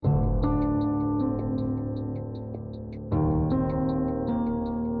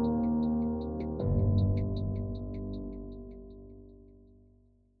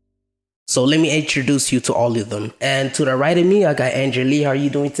So let me introduce you to all of them. And to the right of me, I got Angela. How are you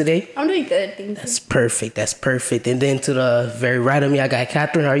doing today? I'm doing good, thank you. That's perfect. That's perfect. And then to the very right of me, I got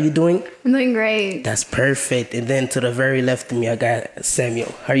Catherine. How are you doing? I'm doing great. That's perfect. And then to the very left of me, I got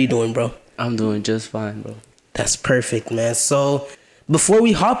Samuel. How are you doing, bro? I'm doing just fine, bro. That's perfect, man. So before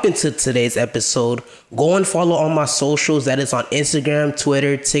we hop into today's episode, go and follow all my socials. That is on Instagram,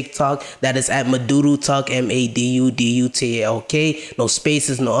 Twitter, TikTok. That is at Madudu Talk, MADUDUTALK. No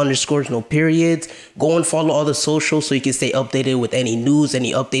spaces, no underscores, no periods. Go and follow all the socials so you can stay updated with any news,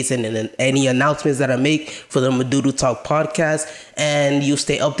 any updates, and any announcements that I make for the Madudu Talk podcast. And you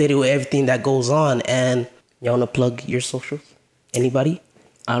stay updated with everything that goes on. And you want to plug your socials? Anybody?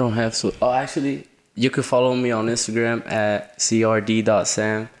 I don't have so. Oh, actually, you can follow me on Instagram at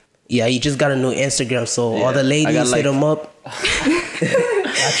crd.sam. Yeah, he just got a new Instagram, so all the ladies hit him up.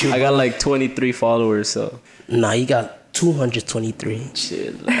 I got like 23 followers, so. Nah, you got 223.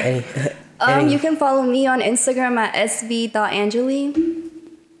 Shit. You can follow me on Instagram at sv.angeli.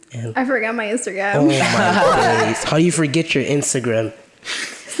 I forgot my Instagram. Oh my days. How do you forget your Instagram?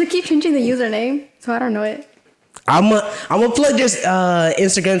 They keep changing the username, so I don't know it. I'm gonna plug your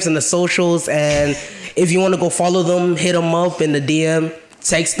Instagrams and the socials, and if you want to go follow them, hit them up in the DM,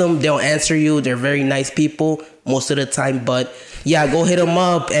 text them. They'll answer you. They're very nice people most of the time, but yeah, go hit them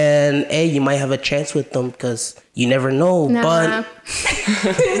up, and hey, you might have a chance with them because you never know. Nah. But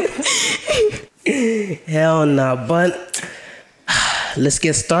hell nah. But let's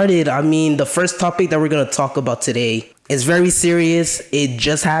get started. I mean, the first topic that we're gonna talk about today is very serious. It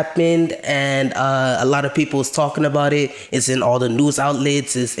just happened, and a lot of people is talking about it. It's in all the news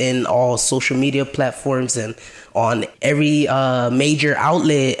outlets. It's in all social media platforms and on every major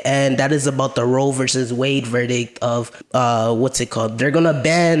outlet. And that is about the Roe versus Wade verdict of what's it called? They're gonna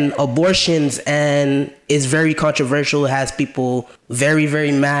ban abortions, and it's very controversial. It has people very,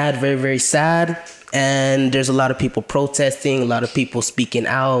 very mad, very, very sad. And there's a lot of people protesting, a lot of people speaking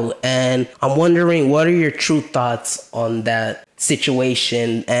out. And I'm wondering, what are your true thoughts on that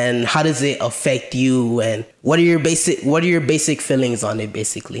situation, and how does it affect you, and what are your basic feelings on it,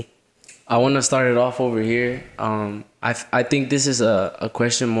 basically? I want to start it off over here. I think this is a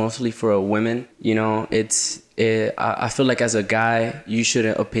question mostly for women. You know, I feel like as a guy, you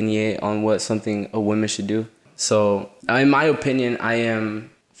shouldn't opinionate on what something a woman should do. So in my opinion, I am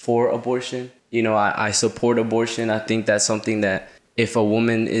for abortion. You know, I support abortion. I think that's something that if a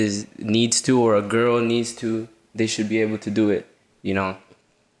woman needs to, or a girl needs to, they should be able to do it, you know.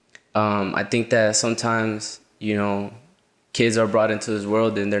 I think that sometimes, you know, kids are brought into this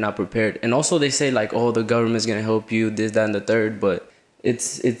world and they're not prepared. And also they say like, oh, the government's going to help you, this, that, and the third. But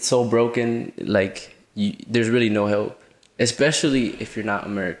it's so broken, like there's really no help, especially if you're not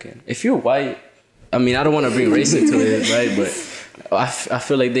American. If you're white, I mean, I don't want to bring race into it, right? But I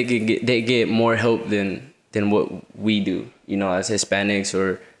feel like they get more help than what we do, you know, as Hispanics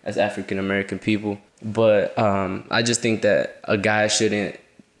or as African American people. But I just think that a guy shouldn't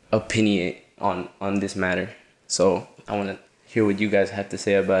opinionate on this matter. So I want to hear what you guys have to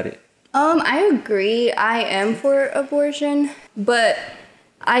say about it. I agree. I am for abortion, but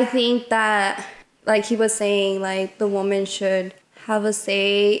I think that, like he was saying, like the woman should have a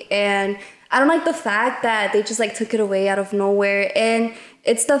say, and I don't like the fact that they just like took it away out of nowhere. And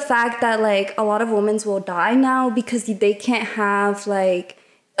it's the fact that like a lot of women will die now because they can't have like,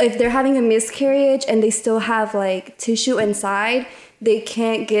 if they're having a miscarriage and they still have like tissue inside, they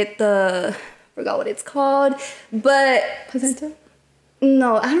can't get I forgot what it's called, but placenta?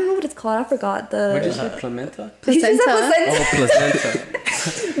 No, I don't know what it's called. I forgot What is it? Placenta? Placenta. Oh,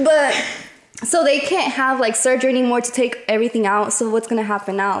 placenta. But so they can't have like surgery anymore to take everything out. So what's gonna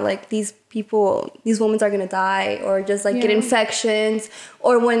happen now? Like these women are gonna die, or just like get infections,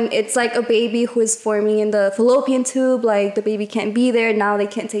 or when it's like a baby who is forming in the fallopian tube, like the baby can't be there now, they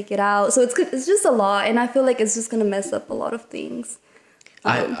can't take it out. So it's just a lot, and I feel like it's just gonna mess up a lot of things.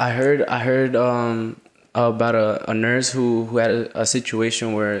 I heard about a nurse who had a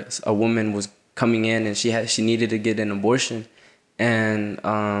situation where a woman was coming in and she needed to get an abortion. And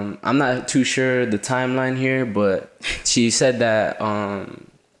I'm not too sure the timeline here, but she said that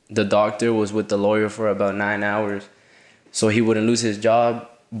the doctor was with the lawyer for about 9 hours, so he wouldn't lose his job,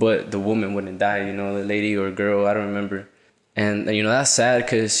 but the woman wouldn't die, you know, the lady or girl, I don't remember. And, you know, that's sad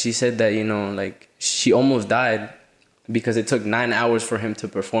because she said that, you know, like she almost died because it took 9 hours for him to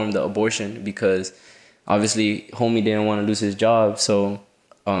perform the abortion, because obviously homie didn't want to lose his job. So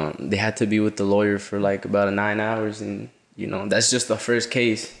they had to be with the lawyer for like about 9 hours. And, you know, that's just the first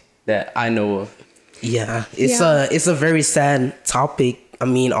case that I know of. Yeah, it's a very sad topic. I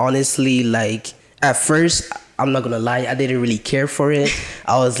mean, honestly, like at first I'm not gonna lie, I didn't really care for it.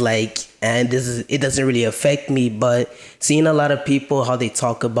 I was like, and it doesn't really affect me. But seeing a lot of people, how they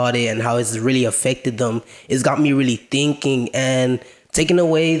talk about it and how it's really affected them, it's got me really thinking. And taking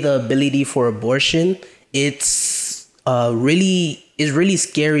away the ability for abortion, it's really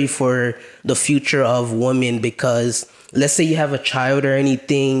scary for the future of women, because let's say you have a child or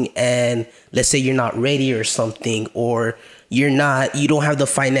anything, and let's say you're not ready or something, or you don't have the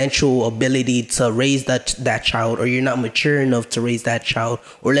financial ability to raise that child, or you're not mature enough to raise that child,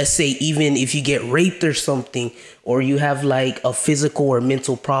 or let's say even if you get raped or something, or you have like a physical or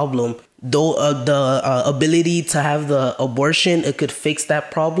mental problem, though the ability to have the abortion, it could fix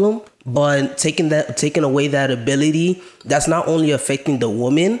that problem. But taking away that ability, that's not only affecting the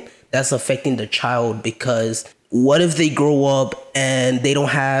woman, that's affecting the child. Because what if they grow up and they don't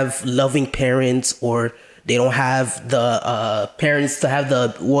have loving parents, or they don't have the parents to have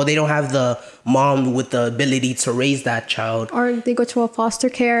they don't have the mom with the ability to raise that child, or they go to a foster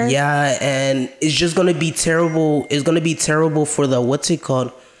care. Yeah, and it's just gonna be terrible. It's gonna be terrible for the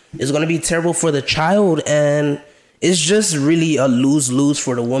It's gonna be terrible for the child, and it's just really a lose-lose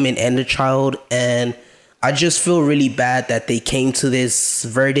for the woman and the child. And I just feel really bad that they came to this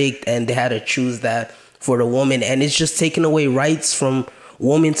verdict and they had to choose that for the woman. And it's just taking away rights from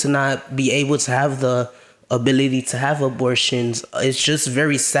women to not be able to have the ability to have abortions. It's just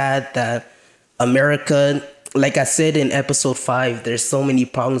very sad that America, like I said in episode 5, there's so many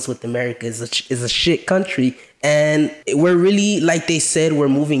problems with America. It's a shit country. And we're really, like they said, we're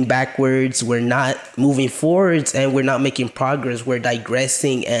moving backwards. We're not moving forwards, and we're not making progress. We're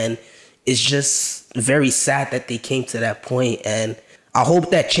digressing, and it's just very sad that they came to that point. And I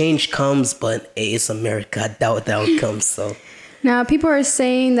hope that change comes, but hey, it's America. I doubt that will come. So now people are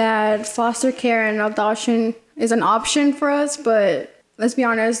saying that foster care and adoption is an option for us, but let's be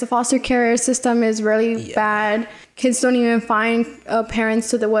honest, the foster care system is really bad. Kids don't even find parents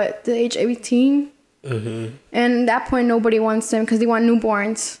to the age 18. Mm-hmm. And at that point, nobody wants them because they want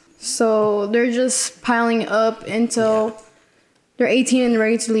newborns. So they're just piling up until they're 18 and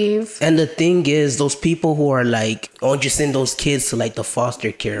ready to leave. And the thing is, those people who are like, oh, just send those kids to like the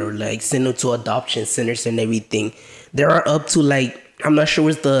foster care, or like send them to adoption centers and everything. There are up to like, I'm not sure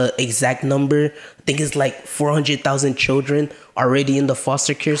what's the exact number. I think it's like 400,000 children already in the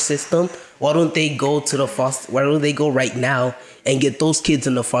foster care system. Why don't they go right now and get those kids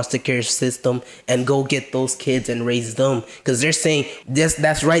in the foster care system and go get those kids and raise them? Because they're saying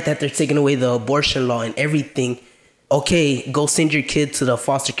that's right, that they're taking away the abortion law and everything. Okay, go send your kid to the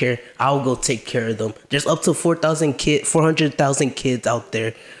foster care. I'll go take care of them. There's up to 400,000 kids out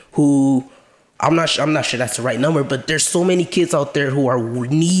there who, I'm not sure that's the right number, but there's so many kids out there who are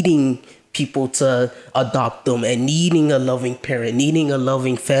needing people to adopt them and needing a loving parent, needing a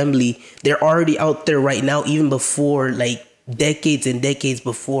loving family. They're already out there right now, even before, like, decades and decades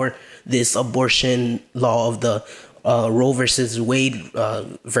before this abortion law of the Roe versus Wade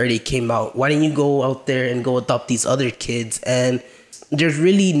verdict came out. Why didn't you go out there and go adopt these other kids? And there's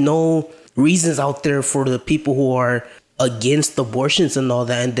really no reasons out there for the people who are against abortions and all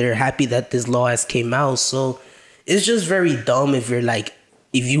that, and they're happy that this law has came out. So it's just very dumb if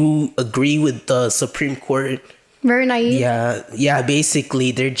you agree with the Supreme Court. Very naive. Yeah,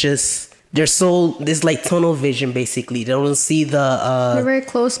 basically there's like tunnel vision. Basically, they don't see they're very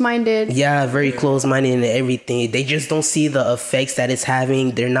close-minded. Yeah, very close-minded and everything. They just don't see the effects that it's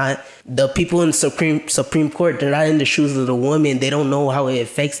having. They're not, the people in Supreme Court, they're not in the shoes of the woman. They don't know how it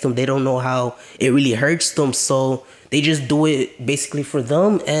affects them. They don't know how it really hurts them. So they just do it basically for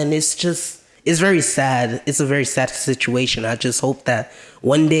them, and it's very sad. It's a very sad situation. I just hope that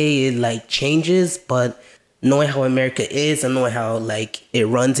one day it like changes, but knowing how America is and knowing how like it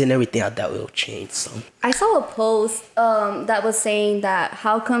runs and everything, I doubt it will change. So I saw a post that was saying that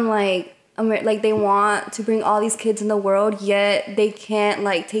how come like they want to bring all these kids in the world, yet they can't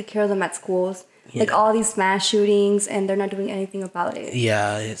like take care of them at schools. Yeah. Like all these mass shootings, and they're not doing anything about it.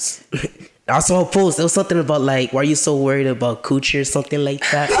 Yeah, it's. I saw a post. It was something about like, why are you so worried about coochie or something like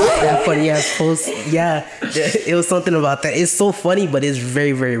that? That funny ass post. Yeah, it was something about that. It's so funny, but it's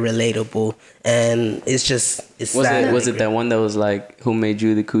very, very relatable, and it's sad. Was it that one that was like, who made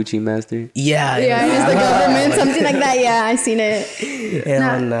you the coochie master? Yeah, it's the government, something like that. Yeah, I seen it.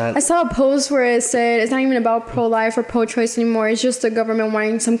 I saw a post where it said it's not even about pro-life or pro-choice anymore. It's just the government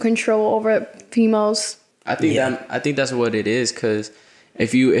wanting some control over females. I think that's what it is, because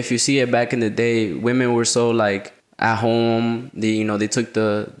if you see it back in the day, women were so like at home. They took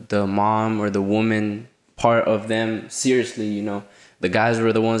the mom or the woman part of them seriously. The guys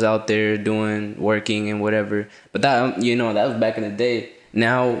were the ones out there working and whatever. But that that was back in the day.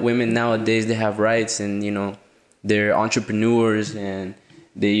 Now women nowadays, they have rights, and they're entrepreneurs and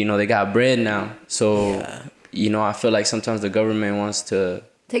they got bread now. So I feel like sometimes the government wants to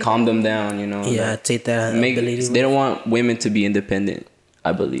calm them down. Take that ability. They don't want women to be independent,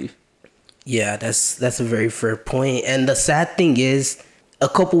 I believe. Yeah, that's a very fair point. And the sad thing is, a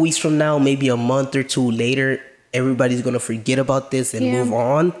couple weeks from now, maybe a month or two later, everybody's gonna forget about this and move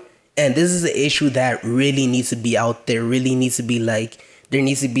on. And this is an issue that really needs to be out there. Really needs to be there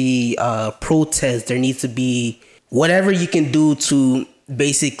needs to be protests. There needs to be whatever you can do to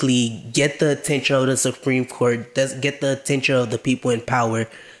basically get the attention of the Supreme Court, get the attention of the people in power,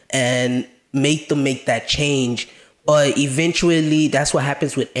 and make them make that change. But eventually, that's what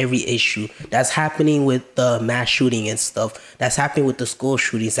happens with every issue. That's happening with the mass shooting and stuff. That's happening with the school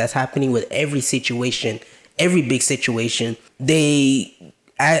shootings. That's happening with every situation, every big situation. They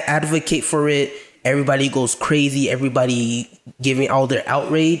advocate for it. Everybody goes crazy. Everybody giving all their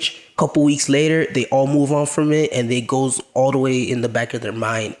outrage. Couple weeks later, they all move on from it, and it goes all the way in the back of their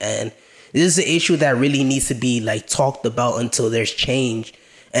mind. And this is an issue that really needs to be talked about until there's change,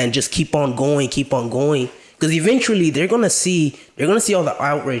 and just keep on going. Because eventually they're gonna see all the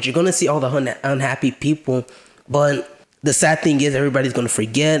outrage. You're gonna see all the unhappy people. But the sad thing is, everybody's gonna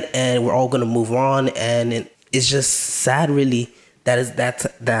forget, and we're all gonna move on. And it's just sad, really,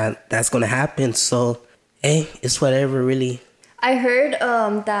 that's gonna happen. So, hey, it's whatever, really. I heard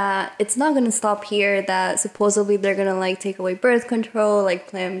that it's not gonna stop here. That supposedly they're gonna take away birth control,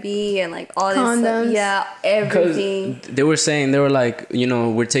 Plan B, and all this Condoms. stuff. Yeah, everything. Because they were saying,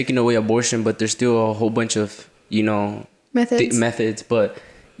 we're taking away abortion, but there's still a whole bunch of methods. But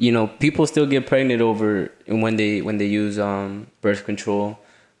people still get pregnant over when they use birth control,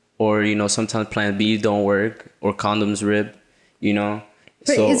 or sometimes Plan B don't work, or condoms rip.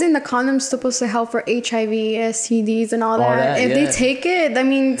 But isn't the condom supposed to help for HIV, STDs, and all that? If they take it, that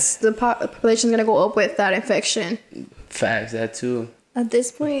means the population is going to go up with that infection. Facts, that too. At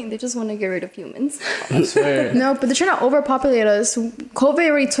this point, they just want to get rid of humans. I swear. No, but they're trying to overpopulate us. COVID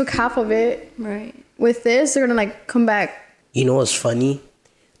already took half of it. Right. With this, they're going to come back. You know what's funny?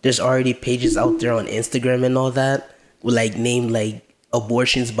 There's already pages out there on Instagram and all that with named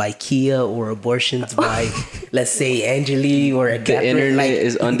abortions by Kia, or abortions by, let's say, Angeli, or the internet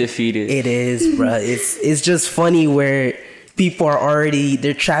is undefeated. It is, bruh. It's just funny where people are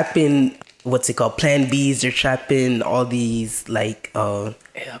they're trapping, what's it called, Plan Bs. They're trapping all these that'd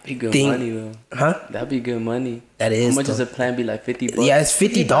be good money though. Huh? That'd be good money. That is. How much is a Plan B? $50? Yeah, it's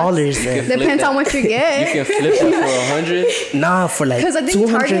 $50. Man. Depends on what you get. You can flip that for $100. Nah, for Because I think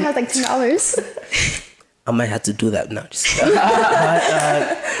 200. Target has $10. I might have to do that now.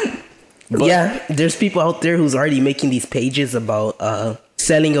 But yeah, there's people out there who's already making these pages about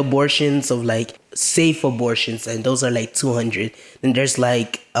selling abortions of safe abortions, and those are 200. Then there's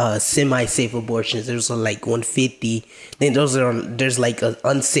semi-safe abortions. There's 150. Then there's a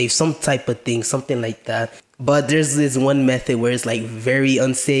unsafe, some type of thing, something like that. But there's this one method where it's very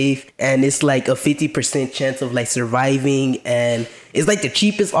unsafe, and it's a 50% chance of surviving, and it's the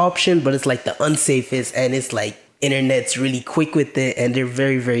cheapest option, but it's the unsafest, and it's internet's really quick with it, and they're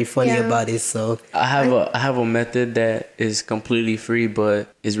very, very funny about it. So I have a method that is completely free,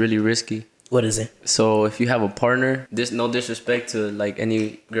 but is really risky. What is it? So if you have a partner, there's no disrespect to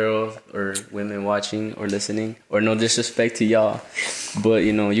any girl or women watching or listening, or no disrespect to y'all, but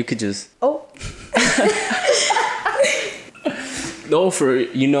you could just No,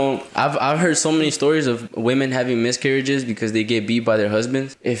 I've heard so many stories of women having miscarriages because they get beat by their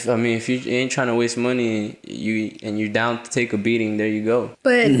husbands. If you ain't trying to waste money, and you're down to take a beating, there you go.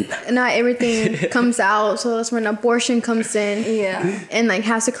 But not everything comes out, so that's when abortion comes in. Yeah. And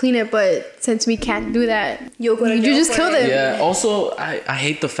has to clean it. But since we can't do that, you just kill them. Yeah. Also, I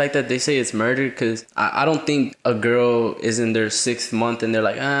hate the fact that they say it's murder, because I don't think a girl is in their 6th month and they're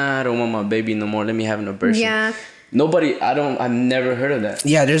like, I don't want my baby no more. Let me have an abortion. Yeah. I've never heard of that.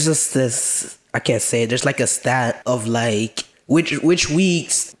 Yeah, there's just this, I can't say it. There's a stat of which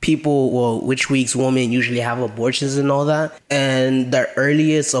weeks women usually have abortions and all that. And the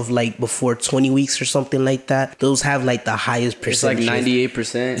earliest of before 20 weeks or something like that, those have the highest percentage. It's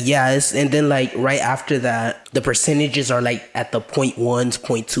 98%. Yeah, and then right after that, the percentages are at the 0.1s,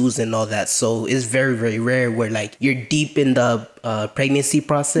 0.2s and all that. So it's very, very rare where you're deep in the pregnancy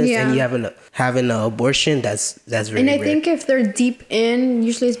process and you having an abortion. That's very And I rare. think if they're deep in,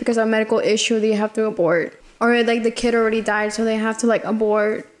 usually it's because of a medical issue they have to abort. Or the kid already died, so they have to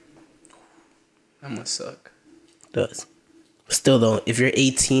abort. That must suck. It does. Still though, if you're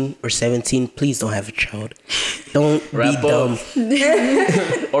 18 or 17, please don't have a child. Don't Wrap be up. dumb.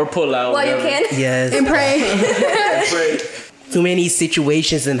 Or pull out. Well, you whatever. can. Yes. And pray. Pray. too many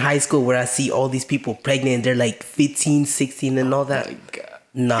situations in high school where I see all these people pregnant and they're like 15, 16 and all that.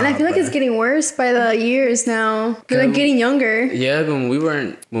 Nah, And I feel like it's brother. getting worse by the years now. They're like getting younger. Yeah, but when we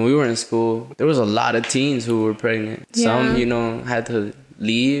were in school, there was a lot of teens who were pregnant. Yeah. Some, had to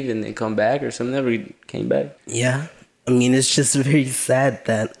leave and then come back, or some never came back. Yeah. I mean, it's just very sad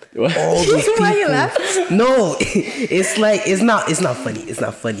that What? all these people. Why you laughing? No, it's like it's not funny. It's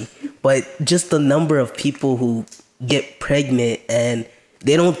not funny. But just the number of people who get pregnant and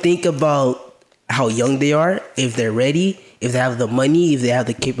they don't think about how young they are, if they're ready, if they have the money, if they have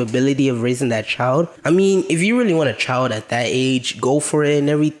the capability of raising that child. I mean, if you really want a child at that age, go for it and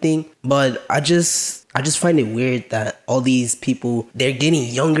everything. But I just find it weird that all these people, they're getting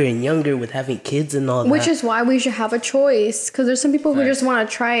younger and younger with having kids and all Which that. is why we should have a choice. Because there's some people who Right. just want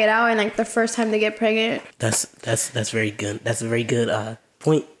to try it out and like the first time they get pregnant. That's very good. That's a very good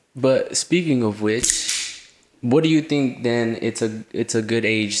point. But speaking of which, what do you think then it's a good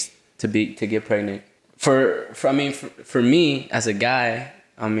age to get pregnant? For me as a guy,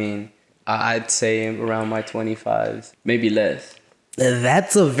 I mean, I'd say around my 25s, maybe less.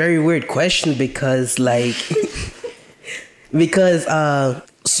 That's a very weird question because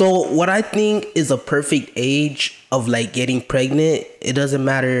so what I think is a perfect age of like getting pregnant, it doesn't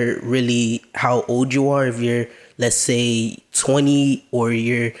matter really how old you are, if you're, let's say, 20 or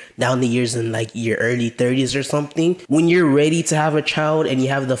you're down the years in like your early 30s or something. When you're ready to have a child and you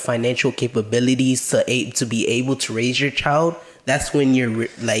have the financial capabilities to be able to raise your child, that's when you're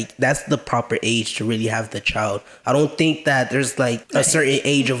that's the proper age to really have the child. I don't think that there's like a certain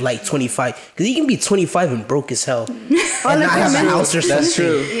age of like 25, because you can be 25 and broke as hell and like not have a house or something. That's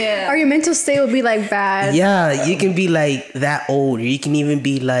true. Yeah. Or your mental state would be like bad. Yeah, you can be like that old, or you can even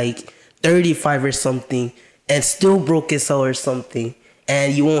be like 35 or something and still broke as hell or something,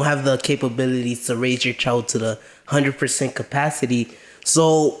 and you won't have the capabilities to raise your child to the 100% capacity.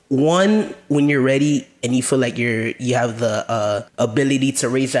 So when you're ready and you feel like you have the ability to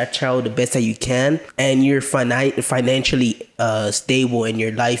raise that child the best that you can, and you're financially stable and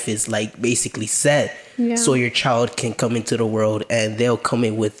your life is like basically set, Yeah. so your child can come into the world and they'll come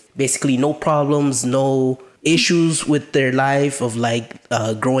in with basically no problems, no issues with their life of like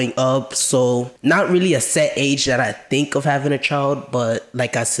growing up. So not really a set age that I think of having a child, but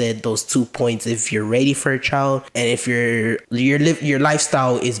like I said, those 2 points: if you're ready for a child and if your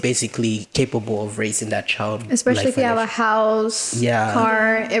lifestyle is basically capable of raising that child, Especially like, if you have a financially. house, Yeah.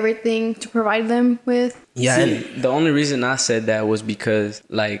 car, everything to provide them with. Yeah, See, and the only reason I said that was because,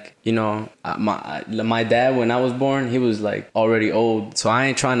 like, my dad, when I was born, he was like already old, so I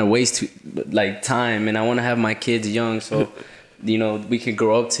ain't trying to waste like time, and I want to have my kids young, so we can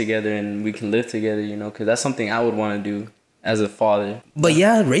grow up together and we can live together, because that's something I would want to do as a father. but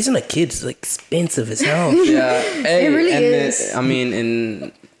yeah, raising a kid is like expensive as hell. Yeah, hey, It really and is.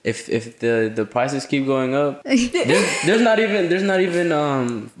 and if the prices keep going up, there's not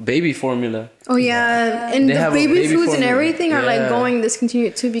even baby formula. Oh yeah, and They the have a baby baby foods and formula. everything are like Yeah. going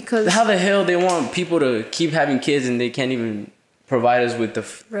discontinued too because How the hell they want people to keep having kids and they can't even provide us with the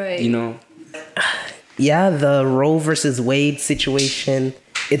Right. Yeah, the Roe versus Wade situation,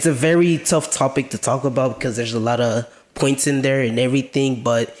 it's a very tough topic to talk about because there's a lot of points in there and everything,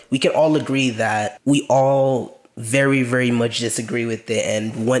 but we can all agree that we all very, very much disagree with it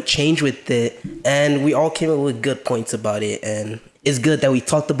and want change with it, and we all came up with good points about it, and it's good that we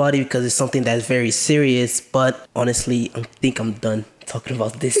talked about it because it's something that's very serious. But honestly, I think I'm done talking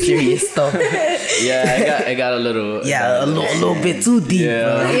about this serious stuff. Yeah, I got a little. Yeah, a little bit too deep. Yeah.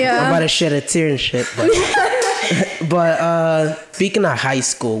 Bro. Yeah. I'm about to shed a tear and shit. But speaking of high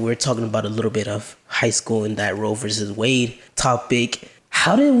school, we're talking about a little bit of high school in that Roe versus Wade topic.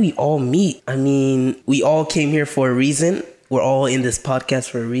 How did we all meet? I mean, we all came here for a reason. We're all in this podcast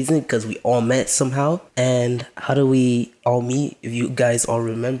for a reason because we all met somehow. And how do we all meet? If you guys all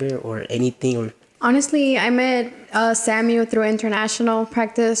remember or anything, or honestly, I met Samuel through international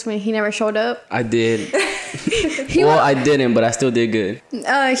practice when he never showed up. I did. Well, I didn't, but I still did good.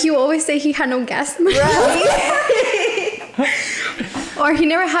 He would always say he had no gas money. Or he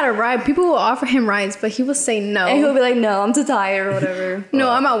never had a ride. People would offer him rides, but he would say no. And he'll be like, no, I'm too tired or whatever. No,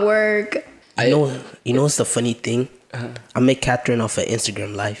 I'm at work. you know what's the funny thing? I met Catherine off of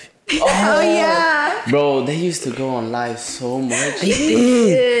Instagram Live. Oh yeah. Bro, they used to go on live so much. They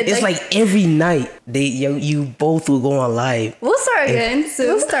did. It's like every night you both will go on live. We'll start again We'll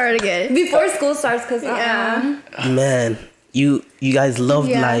soon. start again. Before school starts, because Yeah. Man, you guys loved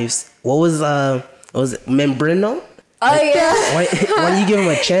Yeah. lives. What was it Membreno? Oh, yeah. Why don't you give him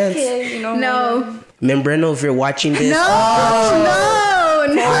a chance? No. Membreno, if you're watching this, No. I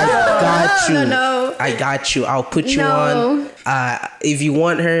No. got you. No. I got you. I'll put you No. on. If you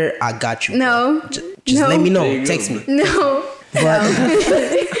want her, I got you. No. Just No. let me There know. you Text go. me. No.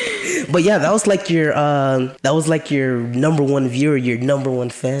 But yeah, that was like your number one viewer, your number one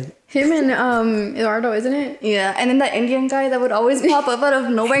fan. Him and Eduardo, isn't it? Yeah, and then that Indian guy that would always pop up out of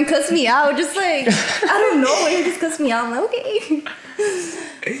nowhere and cuss me out, just like out of nowhere, he just cuss me out. I'm like, okay.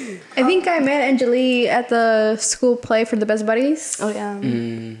 I think I met Angelique at the school play for the Best Buddies. Oh yeah.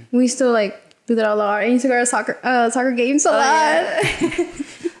 We used to like do that a lot. I used to go to soccer games a lot.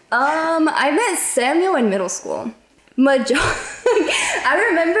 I met Samuel in middle school. I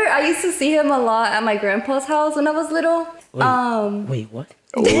remember I used to see him a lot at my grandpa's house when I was little. Wait, what?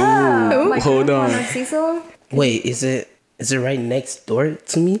 Yeah, my Hold grandpa, on. Narciso. Wait, is it right next door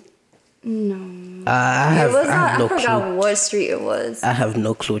to me? No, I it have was I have not. no I forgot clue. what street it was. I have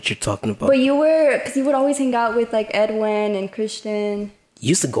no clue what you're talking about. But you were, because you would always hang out with like Edwin and Christian. You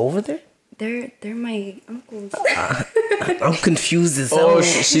used to go over there? They're my uncles. I'm confused as hell. Oh,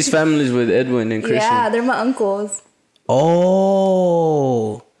 she's families with Edwin and Christian. Yeah, they're my uncles.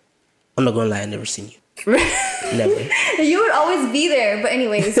 Oh, I'm not gonna lie, I never seen you. Never. You would always be there. But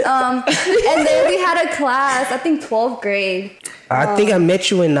anyways, and then we had a class. I think 12th grade I think I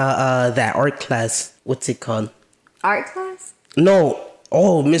met you in that art class. What's it called? art class. No.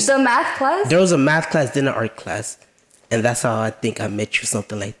 Oh, Miss. The math class. There was a math class, then an art class, and that's how I think I met you.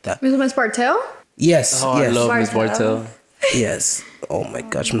 Something like that. Miss Bartel? Yes. Oh, yes. I love Miss Bartel. Bartel. Yes. Oh my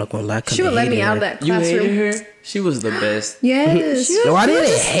gosh, I'm not gonna lie. I She would let kinda me hated out of her. that You classroom. hated her? She was the best. Yes. No, I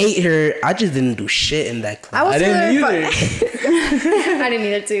didn't hate her. I just didn't do shit in that class. I was I didn't telling her either. I didn't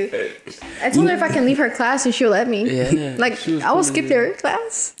either too. I told her if I can leave her class and she'll let me. Yeah, Like she was I will cool skip with her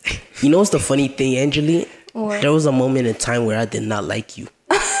class. You know what's the funny thing, Angeli? What? There was a moment in time where I did not like you.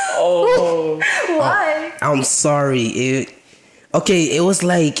 Oh. Why? I'm sorry. It was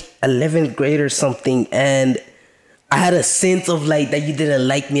like 11th grade or something, and I had a sense of like that you didn't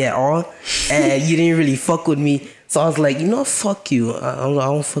like me at all, and you didn't really fuck with me. So I was like, you know, fuck you. I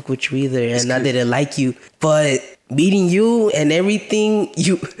don't fuck with you either, and I didn't like you. But meeting you and everything,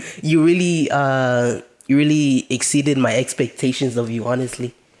 you really exceeded my expectations of you,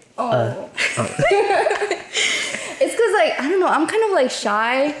 honestly. It's because like I don't know. I'm kind of like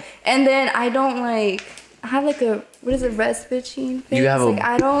shy, and then I don't like. I have like a what is it, resting face? You have like, a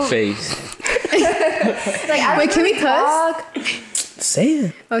I don't face. like. I Wait, can we really cuss? talk. Say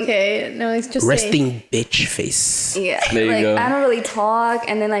it. Okay, no, it's just say. Resting bitch face. Yeah, There you like go. I don't really talk,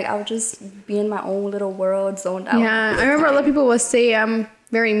 and then like I'll just be in my own little world, zoned out. Yeah, I remember a lot of people would say I'm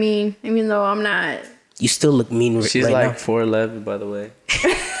very mean, even though I'm not. You still look mean She's right like now. 4'11", by the way.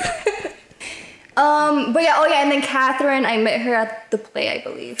 But yeah, oh yeah, and then Catherine, I met her at the play, I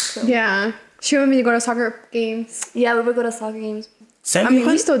believe. So. Yeah, she wanted me to go to soccer games. Yeah, we would go to soccer games. Samuel, I mean,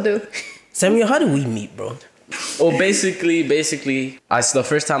 we still do. Samuel, how did we meet, bro? Well, basically, the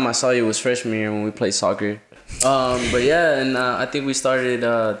first time I saw you was freshman year when we played soccer. But yeah, and I think we started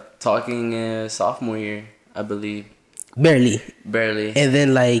talking sophomore year, I believe. Barely. Barely. And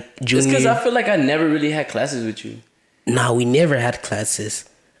then like Just junior. because I feel like I never really had classes with you. Nah, we never had classes.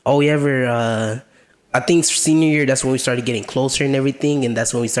 All we ever, I think senior year, that's when we started getting closer and everything, and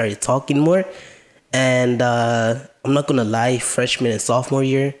that's when we started talking more. And I'm not gonna lie, freshman and sophomore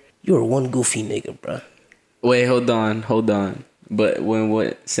year, you were one goofy nigga, bro. Wait, hold on. But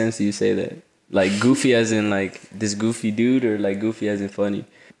what sense do you say that? Like goofy as in like this goofy dude, or like goofy as in funny?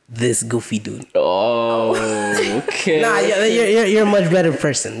 This goofy dude. Oh, okay. Nah, you're a much better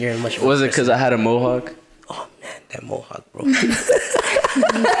person. You're a much better Was it because I had a mohawk? Oh man, that mohawk, bro.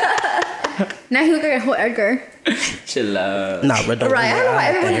 Now he look like a whole Edgar. Chill out. Nah, bro, don't Right, I don't know why like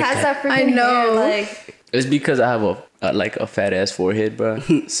everyone haircut. has that freaking I know. hair. Like, It's because I have a fat ass forehead, bro.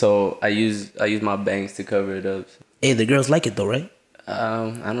 So I use my bangs to cover it up. Hey, the girls like it though, right?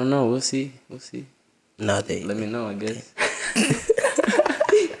 I don't know. We'll see. Nah, they. Let me know, I guess.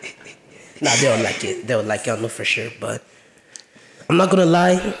 Nah, they'll like it. They'll like it, I know for sure. But I'm not gonna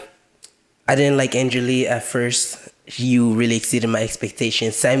lie, I didn't like Angeli at first. You really exceeded my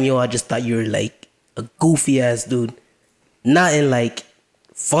expectations. Samuel, I just thought you were like a goofy ass dude. Not in like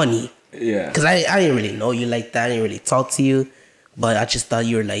funny. Yeah. Cause I didn't really know you like that. I didn't really talk to you. But I just thought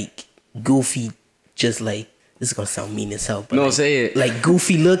you were like goofy, just like, this is gonna sound mean as hell. But No, like, say it. Like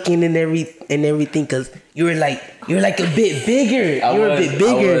goofy looking and everything. Cause you were like a bit bigger. I You were a was- bit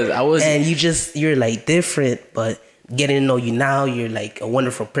bigger. I was. And you're like different, but getting to know you now, you're like a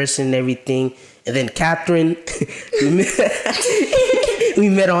wonderful person and everything. And then Catherine, we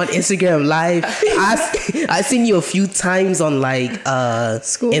met on Instagram Live. I seen you a few times on like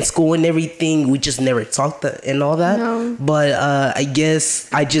School. in school and everything. We just never talked and all that. No. But I guess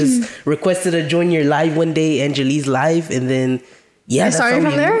I just requested to join your live one day, Angelique's live, and then yeah, You started how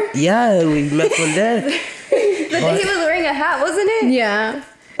from there? Yeah, we met from there. The day he was wearing a hat, wasn't it? Yeah.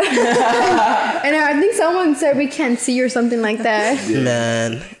 And I think someone said we can't see or something like that.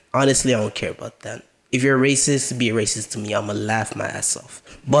 Man, honestly, I don't care about that. If you're racist, be a racist to me. I'ma laugh my ass off.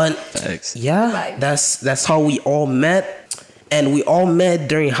 But Thanks. yeah, Right. that's how we all met, and we all met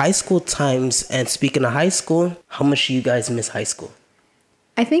during high school times. And speaking of high school, how much do you guys miss high school?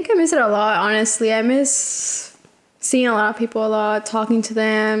 I think I miss it a lot, honestly. I miss seeing a lot of people a lot, talking to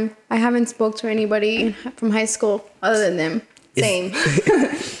them. I haven't spoke to anybody from high school other than them. Same.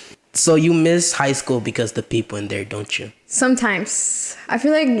 So you miss high school because the people in there, don't you? Sometimes. I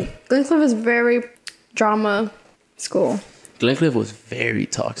feel like Glencliff is very drama school. Glencliff was very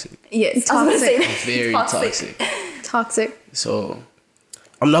toxic. Yes. I was gonna say that. Very toxic. Toxic. So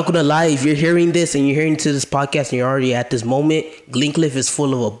I'm not gonna lie, if you're hearing this and you're hearing to this podcast and you're already at this moment, Glencliff is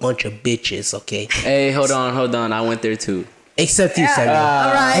full of a bunch of bitches, okay? hey, hold on. I went there too. Except you, Samuel.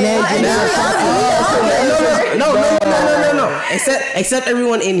 All right. No. Except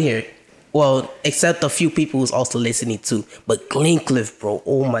everyone in here. Well, except a few people who's also listening too. But Glencliff, bro,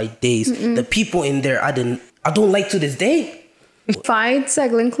 oh my days. The people in there I don't like to this day. Fights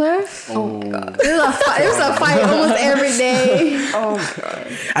at Glencliff? Oh my god. There's a fight almost every day.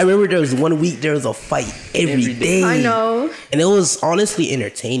 I remember there was 1 week there was a fight every day. I know. And it was honestly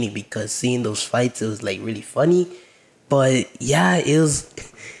entertaining because seeing those fights, it was like really funny. But yeah, it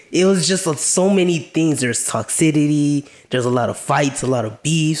was just so many things. There's toxicity, there's a lot of fights, a lot of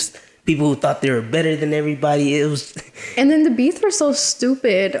beefs. People who thought they were better than everybody. It was And then the beefs were so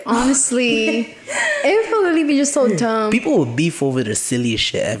stupid, honestly. It would literally be just so dumb. people would beef over the silliest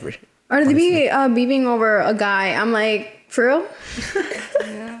shit ever. Or they be beefing over a guy. I'm like, for real?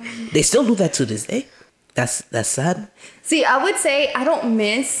 They still do that to this day. That's sad. See, I would say I don't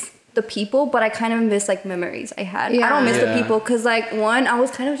miss the people, but I kind of miss like memories I had. I Yeah. don't miss the Yeah. people because like one, I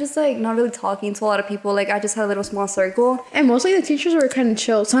was kind of just like not really talking to a lot of people. Like I just had a little small circle. And mostly the teachers were kind of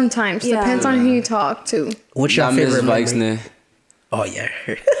chill sometimes. Yeah. Depends on who you talk to. What's your Not Mrs. favorite memory? Weixner. Oh yeah.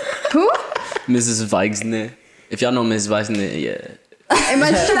 Who? Mrs. Weixner. If y'all know Mrs. Weixner, yeah.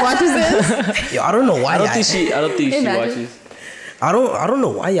 Imagine she watches this. Yo, I don't know why. I don't think she Imagine. watches. I don't know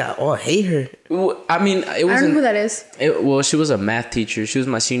why y'all all hate her. Well, I mean, it I don't know who wasn't. that is. Well, she was a math teacher. She was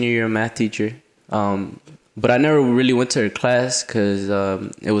my senior year math teacher. But I never really went to her class because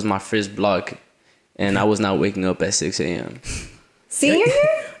it was my first block, and I was not waking up at 6 a.m. Senior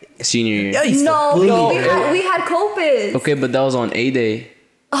year? Senior year. Y'all used to No, bully her. we had Copus. Okay, but that was on A day.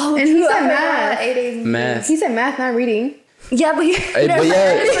 Oh, And he true, said I forgot. math. 8 days. Math. He said math, not reading. Yeah, but Hey, but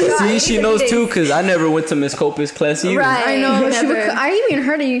yeah, see, she knows too because I never went to Miss Copa's class either. Right. I know. She would, Never. I even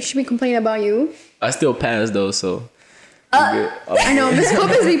heard that she be complaining about you. I still passed though, so. I know. Miss Pope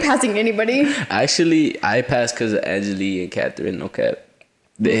is be passing anybody. Actually, I passed because of Angelique and Catherine. No cap.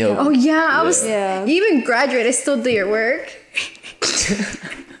 They helped. Oh yeah, I was. Yeah. You even graduated, still do your work.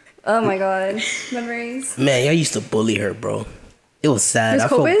 Oh my god, memories. Man, y'all used to bully her, bro. It was sad. Miss I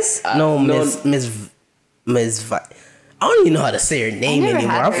felt- Copus? No, No. Miss I don't even know how to say her name never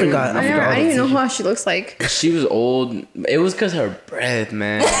anymore. had I her. forgot. I I forgot. don't even know all the how she looks like. She was old. It was because her breath,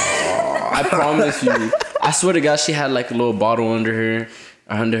 man. I promise you. I swear to God, she had like a little bottle under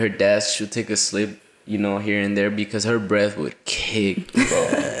her desk. She'll take a slip, here and there because her breath would kick, bro.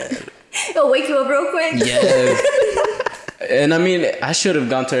 It'll wake you up real quick. Yes. And I mean, I should have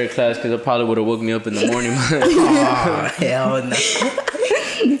gone to her class because it probably would have woke me up in the morning. Oh, hell no.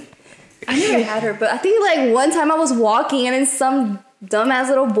 I never had her, but I think like one time I was walking and then some dumbass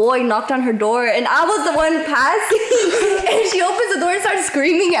little boy knocked on her door and I was the one passing and she opens the door and starts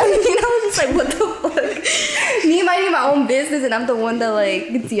screaming at me and I was just like, what the fuck? Me minding my own business and I'm the one that like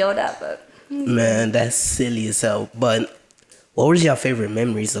gets yelled at, but Man, that's silly as hell. But what was your favorite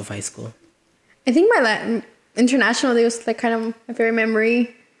memories of high school? I think my Latin international day was like kind of my favorite memory.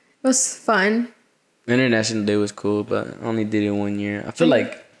 It was fun. International Day was cool, but I only did it 1 year. I feel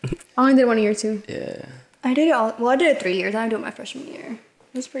like, I only did 1 year too. yeah. I did it all. Well, I did it 3 years. I didn't do it my freshman year.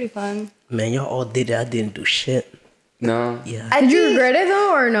 It was pretty fun. Man, y'all all did it. I didn't do shit. No. Yeah. I Did you think- regret it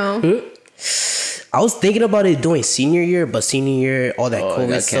though, or no? I was thinking about it doing senior year, but senior year, all that Oh, it COVID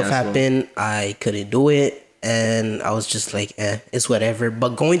got stuff canceled. happened. I couldn't do it. And I was just like, it's whatever.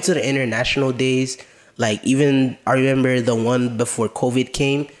 But going to the international days, like even I remember the one before COVID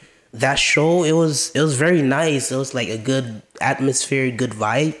came, that show, it was very nice. It was like a good atmosphere, good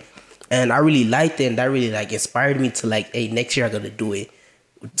vibe. And I really liked it. And that really like inspired me to like, hey, next year I'm going to do it.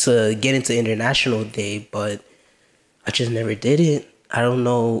 to get into International Day, but I just never did it. I don't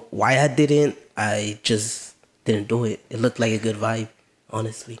know why I didn't. I just didn't do it. It looked like a good vibe,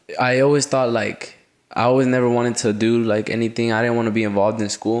 honestly. I always thought like I always never wanted to do like anything. I didn't want to be involved in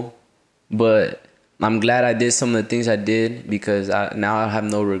school, but I'm glad I did some of the things I did because now I have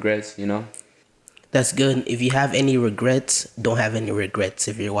no regrets. You know. That's good. If you have any regrets, don't have any regrets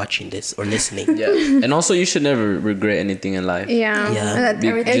if you're watching this or listening. Yeah, and also you should never regret anything in life. Yeah. Yeah.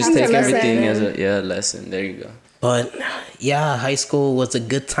 Just take everything as lesson. a lesson. There you go. But yeah, high school was a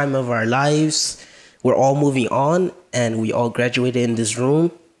good time of our lives. We're all moving on and we all graduated in this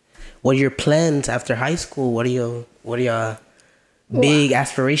room. What are your plans after high school? What are your big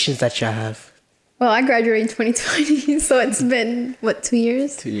aspirations that you have? Well, I graduated in 2020, so it's been, what, 2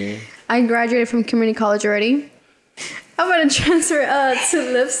 years? 2 years. I graduated from community college already. I'm going to transfer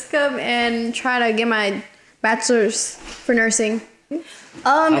to Lipscomb and try to get my bachelor's for nursing.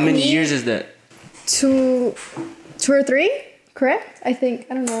 How many years is that? 2 or 3, correct? I think.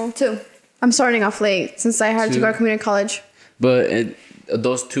 I don't know. 2. I'm starting off late since I had to go to community college. But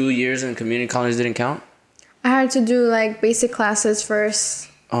those 2 years in community college didn't count? I had to do like basic classes first.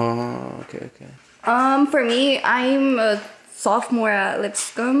 Oh, okay. For me, I'm a sophomore at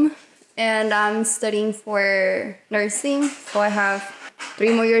Lipscomb, and I'm studying for nursing, so I have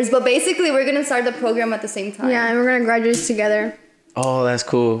 3 more years. But basically, we're gonna start the program at the same time. Yeah, and we're gonna graduate together. Oh, that's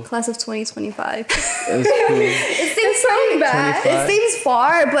cool. Class of 2025. That's cool. It seems so bad. 25? It seems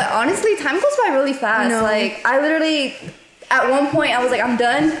far, but honestly, time goes by really fast. No. Like, I literally, at one point, I was like, I'm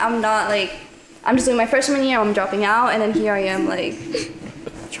done. I'm just doing my freshman year. I'm dropping out, and then here I am, like,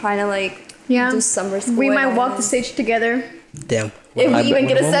 trying to do summer school. We and might all walk the this. stage together. Damn. If we even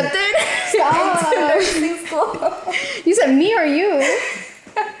get What- accepted. Stop. to nursing school. You said me or you?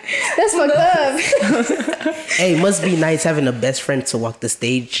 That's fucked up. Hey, it must be nice having a best friend to walk the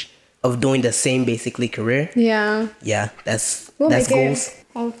stage of doing the same basically career. Yeah. Yeah, that's We'll that's make it. goals.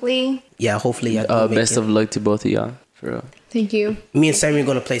 Hopefully. Yeah, hopefully I can make Best it. of luck to both of y'all, for real. Thank you. Me and Sammy are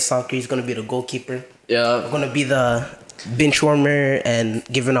gonna play soccer. He's gonna be the goalkeeper. Yeah. I'm gonna be the bench warmer and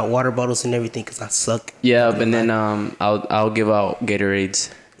giving out water bottles and everything because I suck. Yeah, but then I'll give out Gatorades.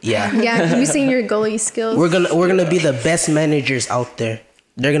 Yeah. Yeah, you seeing your goalie skills. We're gonna be the best managers out there.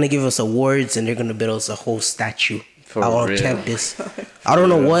 They're gonna give us awards and they're gonna build us a whole statue For out on real. campus. I don't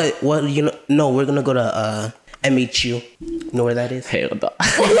know what you know. No, we're gonna go to MHU. You know where that is? Hell no.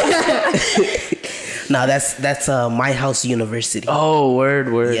 No, that's My House University. Oh, word.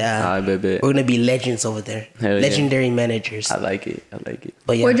 Yeah. I bet. We're gonna be legends over there. Hell yeah. Legendary managers. I like it.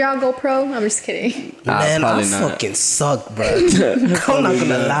 But yeah, Would y'all go pro? I'm just kidding. man, I probably not. fucking suck, bro. I'm not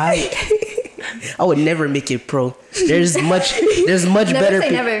gonna lie. I would never make it pro. There's much Never better. say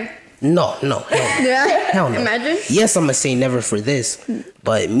peop- never. No, hell no. Yeah. Hell no. Imagine. Yes, I'm gonna say never for this,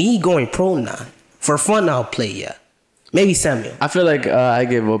 but me going pro, nah. For fun, I'll play. Yeah, maybe Samuel. I feel like I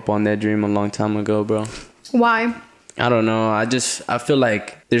gave up on that dream a long time ago, bro. Why? I don't know. I feel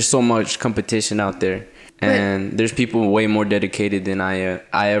like there's so much competition out there, and there's people way more dedicated than I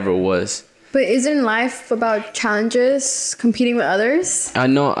ever was. But isn't life about challenges, competing with others? I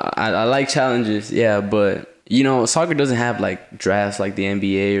know I like challenges, yeah, but you know, soccer doesn't have like drafts like the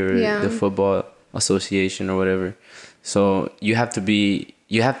NBA or Yeah. the football association or whatever. So you have to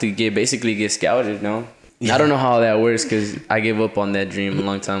basically get scouted, no? Yeah. I don't know how that works because I gave up on that dream a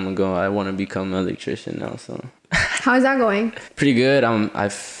long time ago. I want to become an electrician now, so How's that going? pretty good. I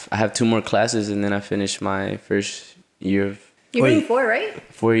have 2 more classes and then I finish my first year of You're Wait. in 4, right?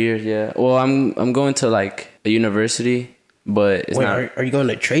 4 years. Yeah. Well, I'm going to like a university, but it's Wait, not. are you going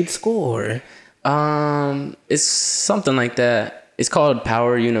to trade school or? It's something like that. It's called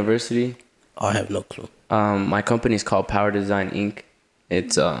Power University. Oh, I have no clue. My company is called Power Design Inc.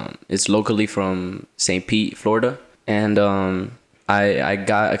 It's locally from St. Pete, Florida, and I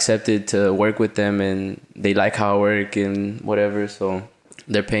got accepted to work with them, and they like how I work and whatever, so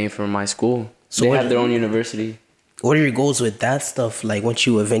they're paying for my school. So They what- have their own university. What are your goals with that stuff? Like once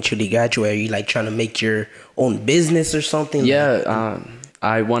you eventually graduate, are you like trying to make your own business or something? Yeah,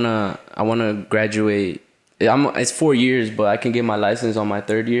 I wanna graduate. It's 4 years, but I can get my license on my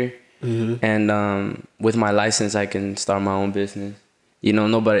 3rd year, and with my license, I can start my own business. You know,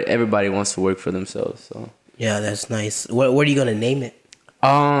 everybody wants to work for themselves. So Yeah, that's nice. What are you gonna name it?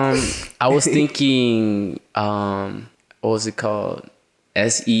 I was thinking, what was it called?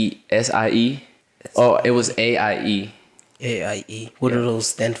 SIE. Oh, it was AIE. AIE. What do those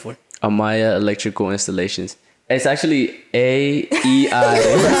stand for? Amaya Electrical Installations. It's actually AEI. I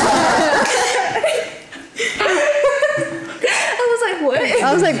was like, what?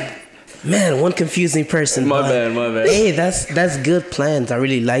 I was like, Man, one confusing person. My but bad, my bad. Hey, that's good plans. I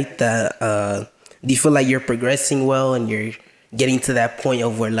really like that. Do you feel like you're progressing well and you're getting to that point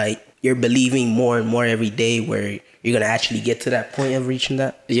of where like you're believing more and more every day where you're gonna actually get to that point of reaching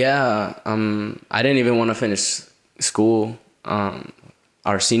that? Yeah, I didn't even want to finish school.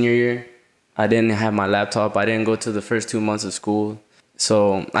 Our senior year, I didn't have my laptop. I didn't go to the first 2 months of school.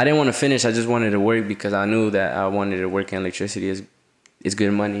 So I didn't want to finish. I just wanted to work because I knew that I wanted to work in electricity. It's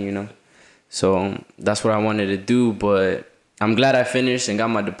good money, you know. So that's what I wanted to do. But I'm glad I finished and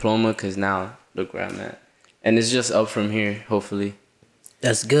got my diploma because now look where I'm at. And it's just up from here, hopefully.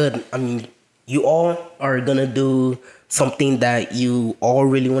 That's good. I mean, you all are gonna do something that you all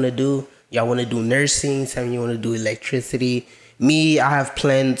really want to do. Y'all want to do nursing. Some of you want to do electricity. Me, I have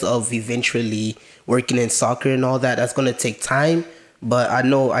plans of eventually working in soccer and all that. That's gonna take time, but I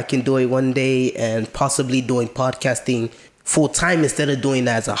know I can do it one day and possibly doing podcasting full time instead of doing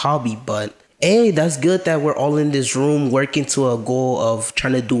that as a hobby. But hey, that's good that we're all in this room working to a goal of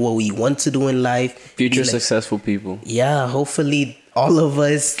trying to do what we want to do in life. Future successful people. Yeah, hopefully all of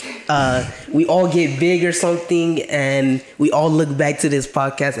us, we all get big or something, and we all look back to this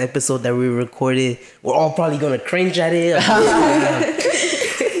podcast episode that we recorded. We're all probably gonna cringe at it.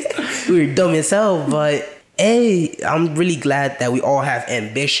 We were dumb as hell, but hey, I'm really glad that we all have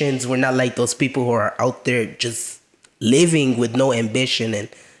ambitions. We're not like those people who are out there just living with no ambition and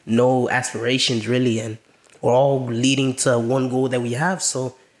no aspirations really, and we're all leading to one goal that we have.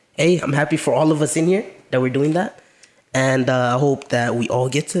 So hey, I'm happy for all of us in here that we're doing that. And I hope that we all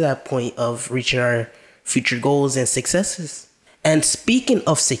get to that point of reaching our future goals and successes. And speaking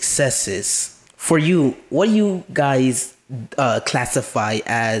of successes, for you, what do you guys classify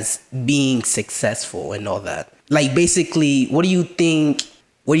as being successful and all that? Like basically, what do you think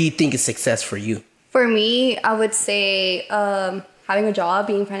is success for you? For me, I would say having a job,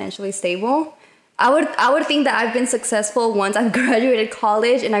 being financially stable. I would think that I've been successful once I've graduated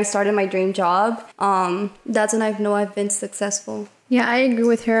college and I've started my dream job. That's when I know I've been successful. Yeah, I agree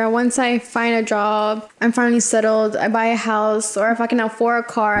with her. Once I find a job, I'm finally settled, I buy a house, or if I can afford a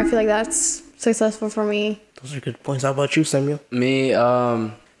car, I feel like that's successful for me. Those are good points. How about you, Samuel? Me,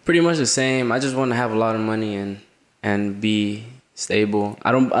 pretty much the same. I just want to have a lot of money and be stable.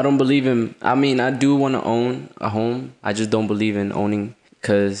 I don't believe in. I mean, I do want to own a home. I just don't believe in owning.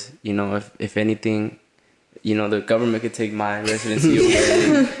 Because, you know, if anything, you know, the government could take my residency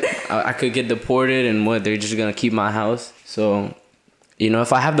away. I could get deported and they're just going to keep my house. So, you know,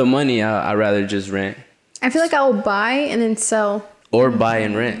 if I have the money, I'd rather just rent. I feel like I will buy and then sell. Or buy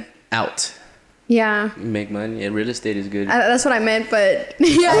and rent out. Yeah. Make money. Yeah, real estate is good. That's what I meant, but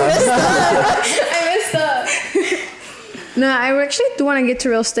yeah, I messed up. No, I actually do want to get to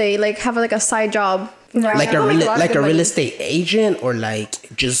real estate, like have like a side job. Right. Like a real estate agent, or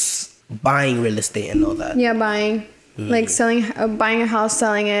like just buying real estate and all that? Yeah, buying. Like buying a house,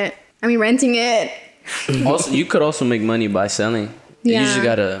 selling it. I mean, renting it. Also, you could also make money by selling. Yeah. You just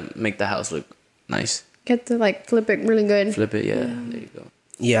gotta make the house look nice. Get to like flip it really good. Flip it, yeah. There you go.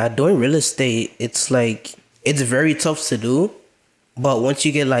 Yeah, doing real estate, it's like, it's very tough to do. But once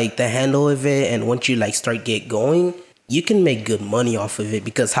you get like the handle of it and once you like start get going, you can make good money off of it,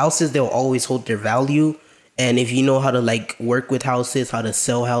 because houses, they'll always hold their value. And if you know how to like work with houses, how to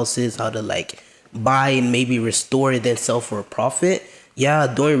sell houses, how to like buy and maybe restore it, then sell for a profit. Yeah,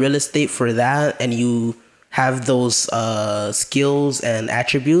 doing real estate for that, and you have those skills and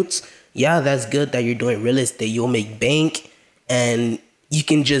attributes. Yeah, that's good that you're doing real estate. You'll make bank, and you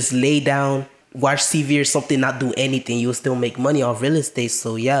can just lay down, watch TV or something, not do anything. You'll still make money off real estate.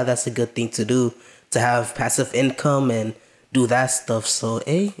 So yeah, that's a good thing to do, to have passive income and do that stuff. So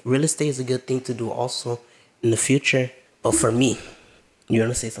hey, real estate is a good thing to do also in the future. But for me, you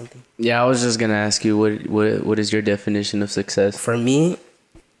want to say something? Yeah, I was just gonna ask you what is your definition of success? For me,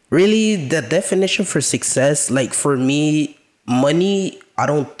 really, the definition for success, like for me, money, I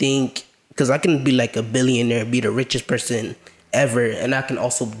don't think, because I can be like a billionaire, be the richest person ever, and I can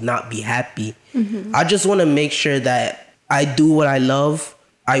also not be happy. I just want to make sure that I do what I love.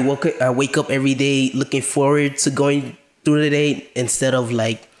 I wake up every day looking forward to going through the day, instead of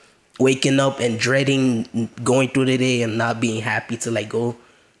like waking up and dreading going through the day and not being happy to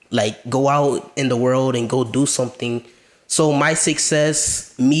go out in the world and go do something. So my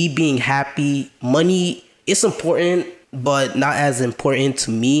success, me being happy, money is important, but not as important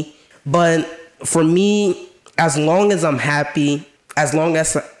to me. But for me, as long as I'm happy, as long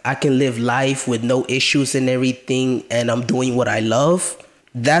as I can live life with no issues and everything, and I'm doing what I love,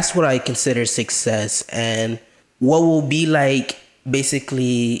 that's what I consider success. And what will be like,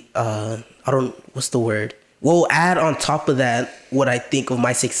 basically, what's the word? We'll add on top of that what I think of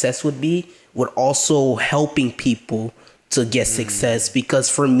my success would also helping people to get success. Because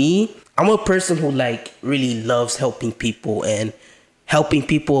for me, I'm a person who like really loves helping people and helping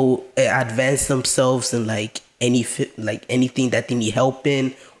people advance themselves in like anything that they need help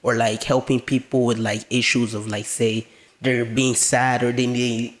in, or like helping people with like issues of like, say they're being sad or they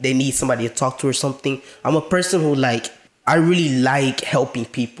need somebody to talk to or something. I'm a person who like, I really like helping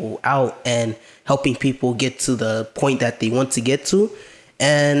people out and helping people get to the point that they want to get to.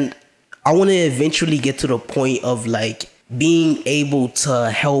 And I want to eventually get to the point of like being able to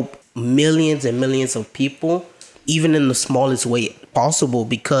help millions and millions of people, even in the smallest way possible,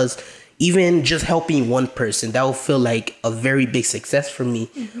 because even just helping one person, that will feel like a very big success for me.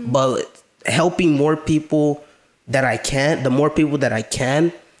 But helping more people that I can, the more people that I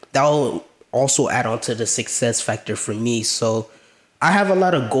can, that will also add on to the success factor for me. So I have a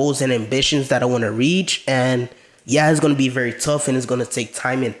lot of goals and ambitions that I want to reach, and yeah, it's going to be very tough and it's going to take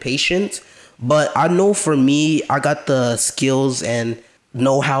time and patience. But I know for me, I got the skills and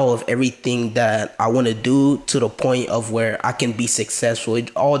know-how of everything that I want to do to the point of where I can be successful.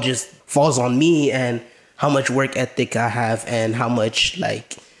 It all just falls on me and how much work ethic I have and how much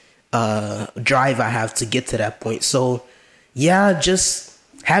like drive I have to get to that point. So yeah, just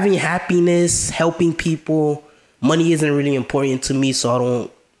having happiness, helping people. Money isn't really important to me, so I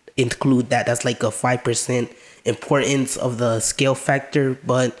don't include that. That's like a 5% importance of the scale factor.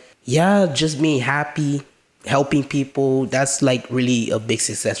 But yeah, just being happy, helping people, that's like really a big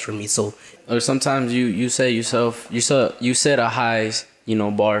success for me. So, or sometimes you set yourself, you set a high,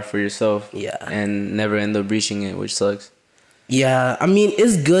 bar for yourself. Yeah. And never end up reaching it, which sucks. Yeah, I mean,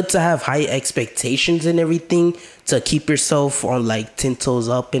 it's good to have high expectations and everything to keep yourself on like 10 toes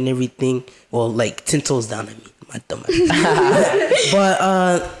up and everything. Well, like 10 toes down, I mean. My dumb ass.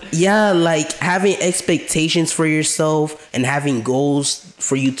 But yeah, like having expectations for yourself and having goals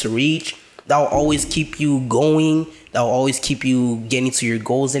for you to reach, that will always keep you going. That will always keep you getting to your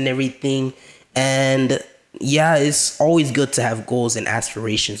goals and everything. And yeah, it's always good to have goals and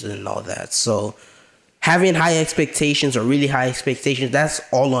aspirations and all that. So having high expectations or really high expectations, that's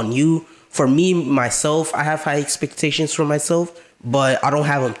all on you. For me, myself, I have high expectations for myself, but I don't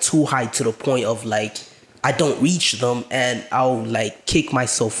have them too high to the point of like, I don't reach them and I'll like kick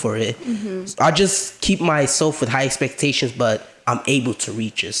myself for it. So I just keep myself with high expectations, but I'm able to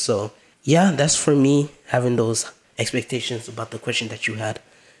reach it. So yeah, that's for me, having those expectations about the question that you had.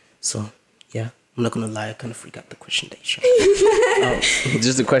 So yeah, I'm not gonna lie, I kind of forgot the question that you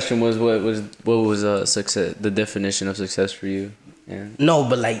Just the question was what was success, the definition of success for you? Yeah. No,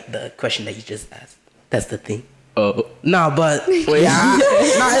 but like the question that you just asked. That's the thing. Oh. No, but yeah,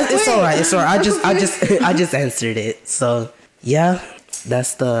 it's all right. It's all right. I just answered it. So yeah,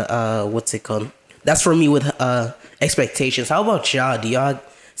 that's the what's it called? That's for me with expectations. How about y'all? Do y'all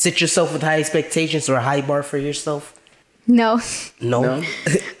set yourself with high expectations or a high bar for yourself? No. No.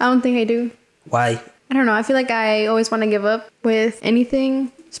 I don't think I do. Why? I don't know. I feel like I always want to give up with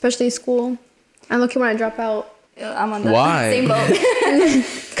anything, especially school. I'm lucky when I drop out. I'm on the Why? same boat.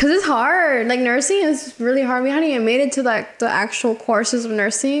 Because it's hard. Like, nursing is really hard. We hadn't even made it to, like, the actual courses of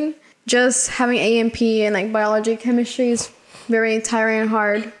nursing. Just having A&P and, like, biology, chemistry is very tiring and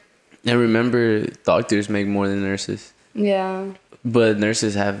hard. And remember, doctors make more than nurses. Yeah. But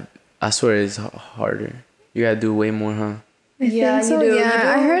nurses have, I swear it's harder. You gotta do way more, huh? Yeah, So, you do.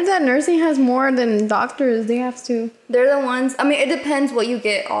 yeah, I heard that nursing has more than doctors. They have to. They're the ones. I mean, it depends what you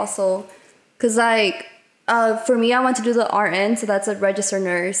get also. Because, like, for me, I went to do the RN, so that's a registered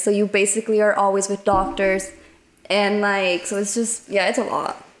nurse. So you basically are always with doctors. And, like, so it's just, yeah, it's a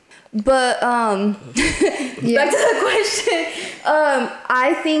lot. But, back to the question.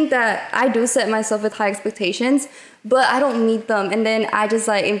 I think that I do set myself with high expectations, but I don't meet them. And then I just,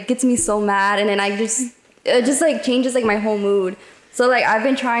 like, it gets me so mad. And then it just, like, changes, like, my whole mood. So, like, I've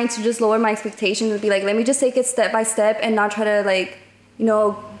been trying to just lower my expectations and be like, let me just take it step by step and not try to, like,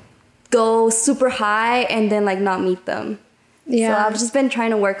 go super high and then like not meet them. Yeah. So I've just been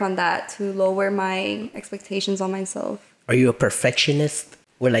trying to work on that to lower my expectations on myself. Are you a perfectionist?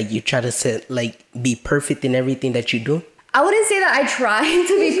 Where like you try to be perfect in everything that you do? I wouldn't say that I try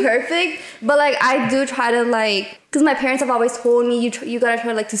to be perfect, but like I do try to like, because my parents have always told me you gotta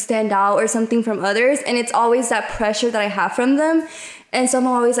try like to stand out or something from others, and it's always that pressure that I have from them. And so I'm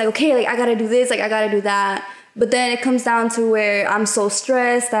always like, okay, like I gotta do this, like I gotta do that. But then it comes down to where I'm so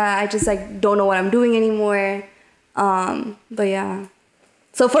stressed that I just like don't know what I'm doing anymore. But yeah.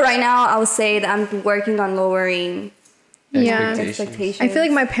 So for right now, I would say that I'm working on lowering expectations. I feel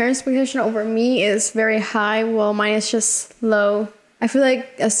like my parents' expectation over me is very high, while mine is just low. I feel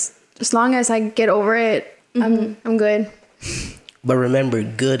like as long as I get over it, I'm good. But remember,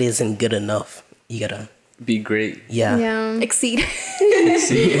 good isn't good enough. You gotta Be great. Yeah. Exceed.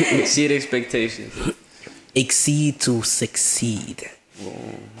 Exceed expectations. exceed to succeed.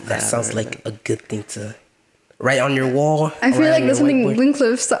 That sounds like a good thing to write on your wall. I feel write like on that's your something whiteboard.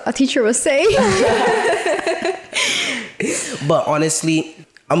 Wincliffe's a teacher would say. But honestly,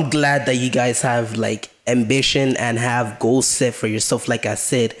 I'm glad that you guys have like ambition and have goals set for yourself, like I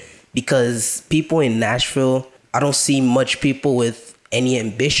said, because people in Nashville, I don't see much people with any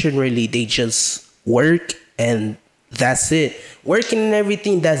ambition really. They just work and that's it. Working and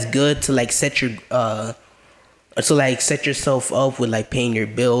everything, that's good to like set your set yourself up with like paying your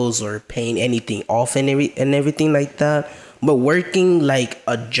bills or paying anything off and everything like that. But working like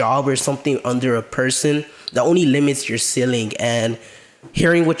a job or something under a person, that only limits your ceiling. And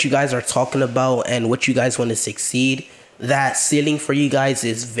hearing what you guys are talking about and what you guys want to succeed, that ceiling for you guys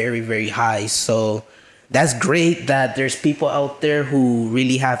is very, very high. So that's great that there's people out there who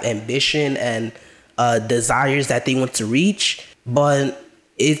really have ambition and desires that they want to reach. But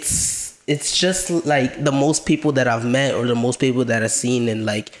it's just like the most people that I've met or the most people that I've seen in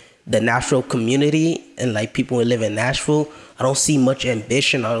like the Nashville community and like people who live in Nashville, I don't see much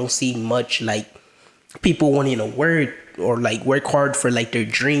ambition. I don't see much like people wanting to work or like work hard for like their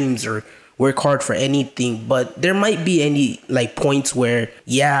dreams or work hard for anything. But there might be any like points where,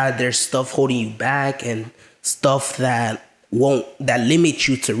 yeah, there's stuff holding you back and stuff that limit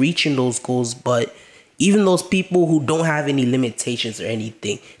you to reaching those goals. But even those people who don't have any limitations or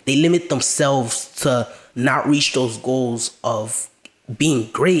anything, they limit themselves to not reach those goals of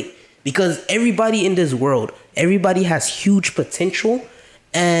being great. Because everybody in this world, everybody has huge potential.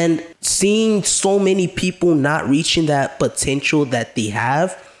 And seeing so many people not reaching that potential that they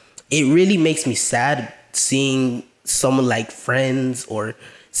have, it really makes me sad seeing some like friends or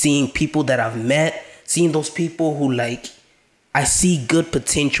seeing people that I've met, seeing those people who like, I see good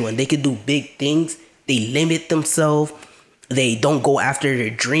potential and they can do big things. They limit themselves. They don't go after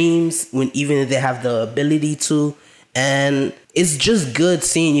their dreams when even if they have the ability to. And it's just good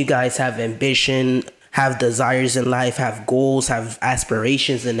seeing you guys have ambition, have desires in life, have goals, have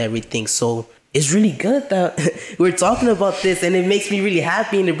aspirations and everything. So it's really good that we're talking about this, and it makes me really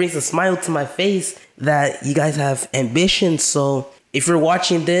happy and it brings a smile to my face that you guys have ambition. So if you're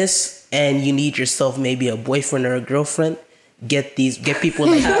watching this and you need yourself maybe a boyfriend or a girlfriend, get people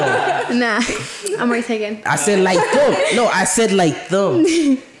like them. Nah, I'm already taken. I said like them. No, I said like them.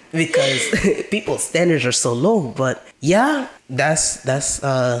 Because people's standards are so low. But yeah, that's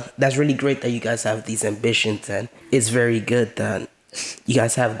really great that you guys have these ambitions, and it's very good that you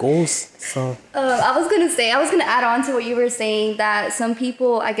guys have goals. So I was gonna add on to what you were saying, that some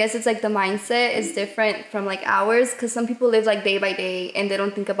people, I guess it's like the mindset is different from like ours, because some people live like day by day and they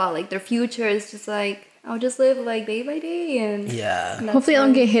don't think about like their future. It's just like, I'll just live like day by day. And yeah, Hopefully I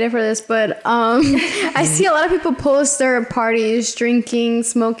don't get hated for this, but I see a lot of people post their parties, drinking,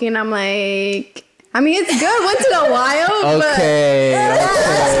 smoking. I'm like, I mean, it's good once in a while. Okay. I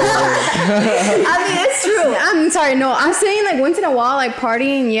mean, it's true. I'm sorry. No, I'm saying like once in a while, like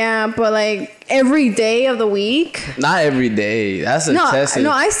partying, yeah, but like every day of the week. Not every day. That's excessive.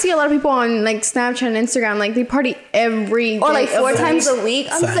 No, I see a lot of people on like Snapchat and Instagram, like they party every day. or like 4 of the times week. a week.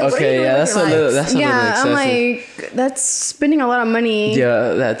 I'm just like, what are you Okay, doing yeah, with that's a your little. life? That's a little Yeah, excessive. I'm like, that's spending a lot of money.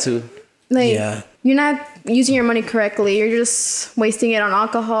 Yeah, that too. Like, Yeah. you're not using your money correctly. You're just wasting it on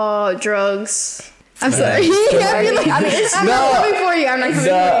alcohol, drugs. I'm sorry. I mean, it's I'm not coming for you. I'm not coming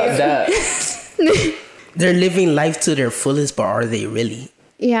for you. they're living life to their fullest, but are they really?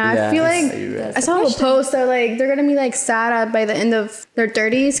 Yeah, Yeah, I feel like you're right. I saw a post that like they're gonna be like sad by the end of their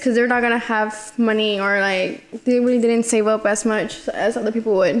 30s because they're not gonna have money, or like they really didn't save up as much as other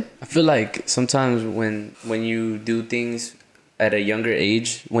people would. I feel like sometimes when you do things at a younger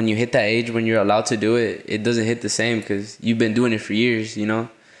age, when you hit that age when you're allowed to do it, it doesn't hit the same because you've been doing it for years, you know?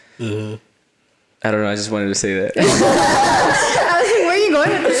 Mm-hmm. I don't know. I just wanted to say that. I was like, where are you going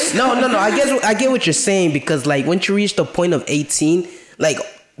with this? No. I get what you're saying, because like once you reach the point of 18, like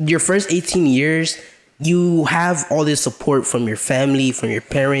your first 18 years, you have all this support from your family, from your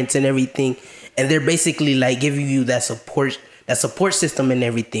parents and everything, and they're basically like giving you that support system and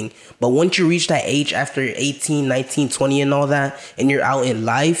everything. But once you reach that age after 18, 19, 20 and all that, and you're out in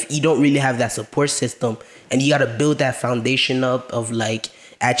life, you don't really have that support system, and you got to build that foundation up of like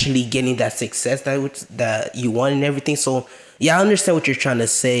actually getting that success that you want and everything. So yeah, I understand what you're trying to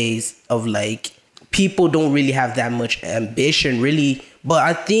say is of like people don't really have that much ambition really, but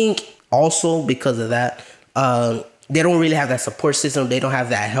I think also because of that, they don't really have that support system. They don't have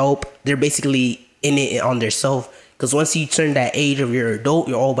that help. They're basically in it on themselves, Because once you turn that age of your adult,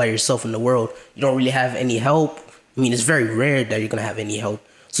 you're all by yourself in the world. You don't really have any help. I mean, it's very rare that you're gonna have any help.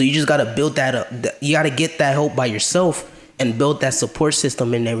 So you just gotta build that up. You gotta get that help by yourself and build that support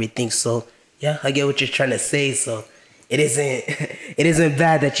system and everything. So yeah, I get what you're trying to say. So it isn't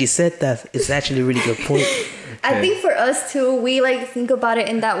bad that you said that. It's actually a really good point. I think for us too, we like think about it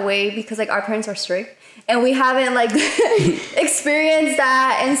in that way because like our parents are strict and we haven't like experienced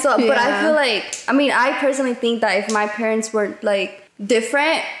that, and so. But I feel like, I mean, I personally think that if my parents were like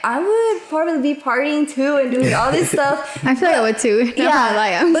different, I would probably be partying too and doing all this stuff. I feel like I would too.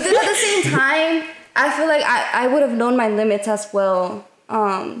 Yeah, but then at the same time, I feel like I would have known my limits as well.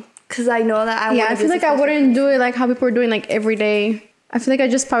 Cause I know that I feel like I wouldn't do it like how people are doing like every day. I feel like I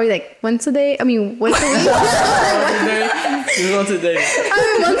just probably like once a week. Once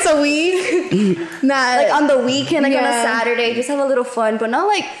a week. Not like on the weekend, like on a Saturday, just have a little fun, but not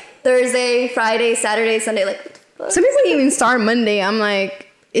like Thursday, Friday, Saturday, Sunday. Like what the fuck? Some people even start Monday. I'm like,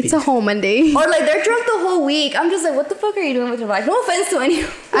 it's a whole Monday. Or like they're drunk the whole week. I'm just like, what the fuck are you doing with your life? No offense to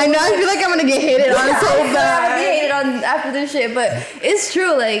anyone. I know. I feel like I'm gonna get hated on so bad. I'm gonna get hated on after this shit, but it's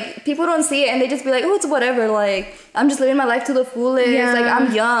true. Like people don't see it and they just be like, oh, it's whatever. Like I'm just living my life to the fullest. Yeah. Like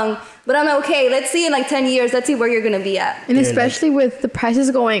I'm young, but I'm like, okay. Let's see in like 10 years. Let's see where you're gonna be at. And especially with the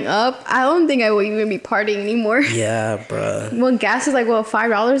prices going up, I don't think I will even be partying anymore. Yeah, bruh. Well, gas is like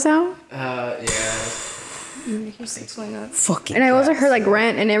 $5 now. Yeah. Keeps going up. Fucking. And I also heard like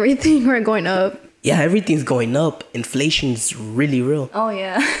rent and everything are going up. Yeah, everything's going up. Inflation's really real. Oh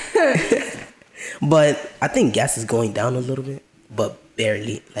yeah. But I think gas is going down a little bit, but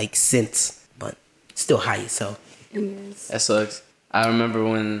barely, like cents, but still high as hell. Yes. That sucks. I remember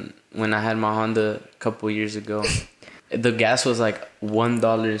when I had my Honda a couple years ago, the gas was like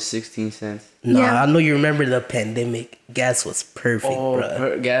 $1.16. Nah, I know you remember the pandemic. Gas was perfect,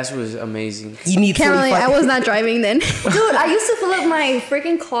 bro. Gas was amazing. You need Can't really. I was not driving then. Dude, I used to fill up my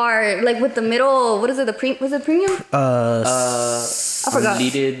freaking car like with the middle. What is it? Was it premium? I forgot.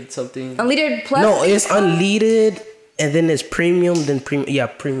 Unleaded something. Unleaded plus. No, it's unleaded, and then it's premium, then premium. Yeah,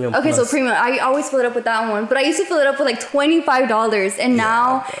 premium. Okay, plus. so premium. I always fill it up with that one, but I used to fill it up with like $25, and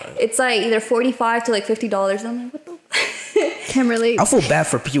now it's like either $45 to like $50. I'm like, what the? Can't relate. I feel bad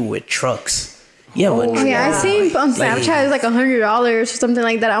for people with trucks. Yeah, I seen on Snapchat it's like $100 or something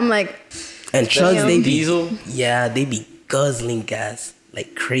like that. I'm like, and trucks they be diesel. Yeah, they be guzzling gas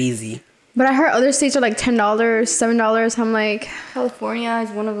like crazy. but I heard other states are like $10, $7. I'm like, California is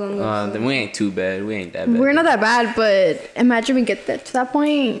one of them. Then we ain't too bad. We ain't that bad. we're not that bad, but imagine we get that to that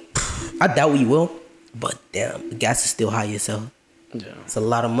point. I doubt we will, but damn, the gas is still high as hell. Yeah. It's a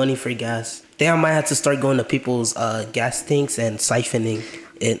lot of money for gas. Damn, I might have to start going to people's gas tanks and siphoning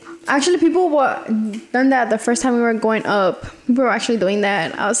it. Actually, people done that the first time we were going up. People were actually doing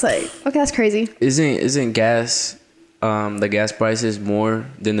that. I was like, okay, that's crazy. Isn't gas the gas prices more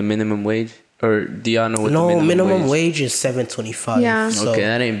than the minimum wage? Or do y'all know what the minimum wage is $7.25. Yeah. So okay,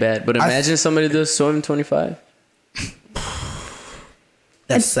 that ain't bad. But imagine somebody does $7.25.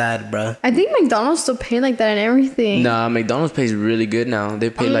 that's sad, bro. I think McDonald's still pay like that and everything. Nah, McDonald's pays really good now. They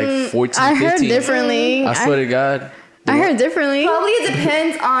pay like 14, I heard 15. differently. I swear to God. I heard differently. Probably it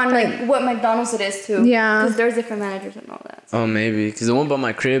depends on like what McDonald's it is too. Yeah. Because there's different managers and all that. Oh, maybe. Because the one by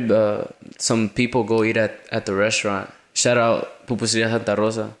my crib, some people go eat at the restaurant. Shout out Pupuseria Santa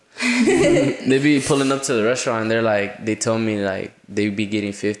Rosa. They be pulling up to the restaurant and they're like, they tell me like they be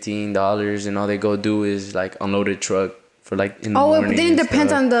getting $15 and all they go do is like unload a truck for like in the morning. But then it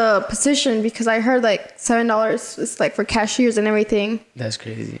depends on the position because I heard like $7 is like for cashiers and everything. That's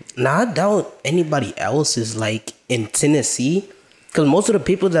crazy. Nah, I doubt anybody else is like in Tennessee, because most of the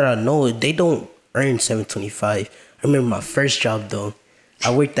people that I know, they don't earn $7.25. I remember my first job though.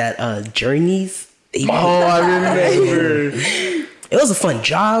 I worked at Journeys. I remember. It was a fun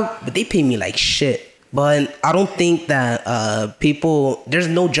job, but they pay me like shit. But I don't think that there's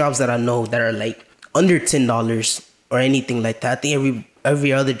no jobs that I know that are like under $10 or anything like that. I think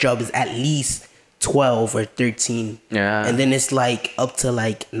every other job is at least 12 or 13. Yeah. And then it's like up to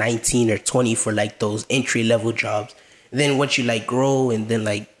like 19 or 20 for like those entry level jobs. And then once you like grow and then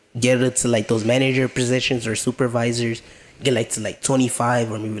like get it to like those manager positions or supervisors, get like to like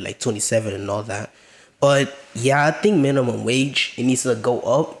 25 or maybe like 27 and all that. But yeah, I think minimum wage, it needs to go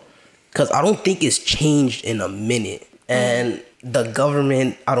up because I don't think it's changed in a minute. And the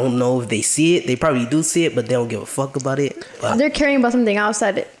government, I don't know if they see it. They probably do see it, but they don't give a fuck about it. But They're caring about something else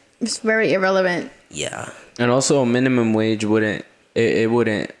that is very irrelevant. yeah. And also, a minimum wage wouldn't it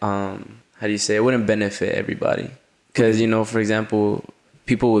wouldn't how do you say, it wouldn't benefit everybody, because you know, for example,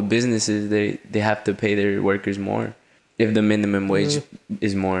 people with businesses, they have to pay their workers more if the minimum wage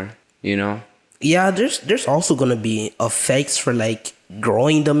is more, you know. Yeah, there's also gonna be effects for like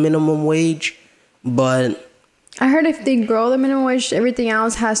growing the minimum wage, but I heard if they grow the minimum wage, everything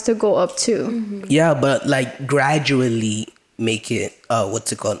else has to go up too. yeah, but like gradually make it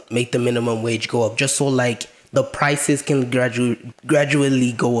what's it called? Make the minimum wage go up, just so like the prices can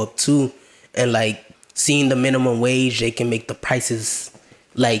gradually go up too, and like seeing the minimum wage, they can make the prices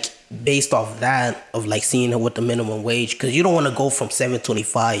like based off that of like seeing what the minimum wage, because you don't want to go from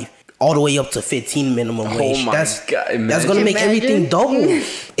 7.25 all the way up to 15 minimum wage. my that's God, that's gonna make imagine. everything double.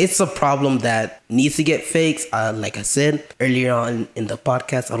 It's a problem that needs to get fixed. Like I said earlier on in the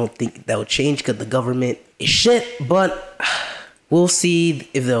podcast, I don't think that will change because the government is shit. But we'll see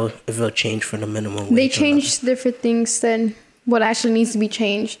if they'll change for the minimum wage. They or not. change different things than what actually needs to be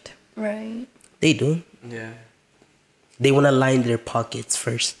changed. Right. They do. Yeah. They want to line their pockets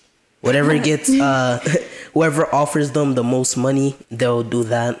first. Whatever gets, whoever offers them the most money, they'll do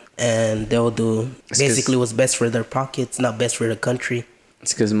that, and they'll do basically what's best for their pockets, not best for the country.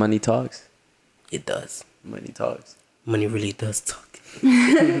 It's because money talks. It does. Money talks. Money really does talk.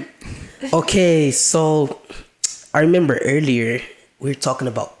 Okay, so I remember earlier we were talking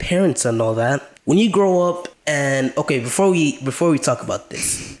about parents and all that. When you grow up, and okay, before we talk about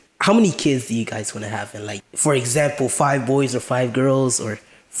this, how many kids do you guys want to have? And like, for example, 5 boys or 5 girls, or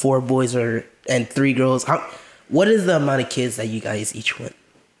 4 boys and 3 girls. What is the amount of kids that you guys each want?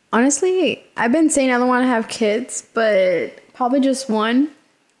 Honestly, I've been saying I don't want to have kids, but probably just one.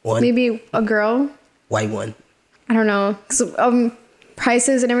 One? Maybe a girl. Why one? I don't know. 'Cause,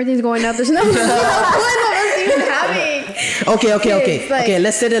 prices and everything's going up. There's no point of us even having. Okay. Kids, like- Okay,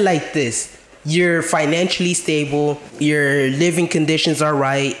 let's set it like this. You're financially stable, your living conditions are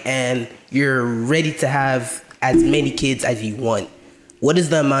right, and you're ready to have as many kids as you want. What is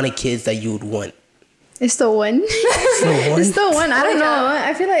the amount of kids that you would want? It's still one. Still one? It's still one. I don't know.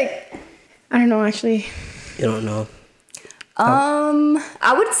 I feel like I don't know actually. You don't know.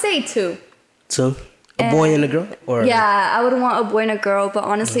 I would say 2. So, a boy and a girl? Or Yeah, I would want a boy and a girl, but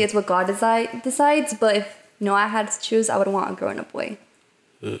honestly, it's what God decides. But if I had to choose, I would want a girl and a boy.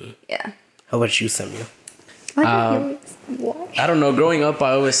 Yeah. How about you, Samuel? What? I don't know. Growing up,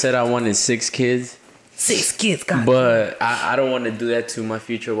 I always said I wanted 6 kids. 6 kids, God. But I don't want to do that to my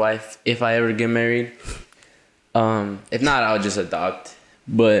future wife if I ever get married. If not, I'll just adopt.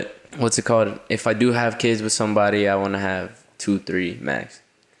 But what's it called? If I do have kids with somebody, I want to have 2, 3 max.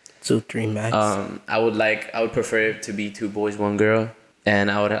 2, 3 max. I would prefer it to be 2 boys, 1 girl, and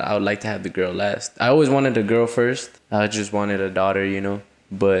I would like to have the girl last. I always wanted a girl first. I just wanted a daughter,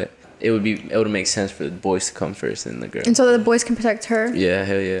 but it would make sense for the boys to come first and the girl. And so that the boys can protect her. Yeah,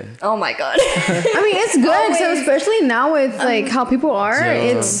 hell yeah. Oh my God. I mean, it's good. So Always. especially now with like how people are,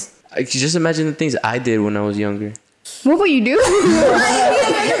 Yeah. it's I can just imagine the things I did when I was younger. what will you do? Like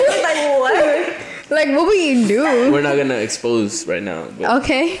what? Like what will you do? We're not gonna expose right now. But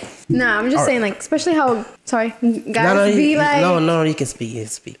Okay. Nah, I'm just saying like especially how guys no, be like no, you can speak. You can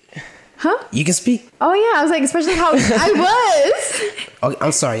speak. huh? You can speak. Oh yeah, I was like especially how I was. Okay,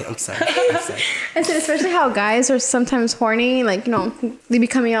 I'm sorry. I said especially how guys are sometimes horny, like they be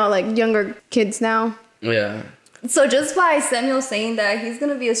coming out like younger kids now. yeah. So just by Samuel saying that, he's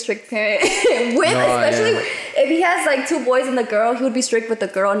gonna be a strict parent especially if he has like 2 boys and the girl, he would be strict with the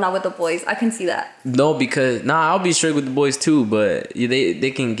girl, not with the boys. I can see that. No, because I'll be strict with the boys too, but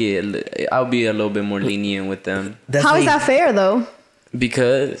they can I'll be a little bit more lenient with them How is that fair though?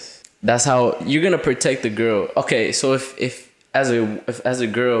 because that's how you're gonna protect the girl. Okay, so if as a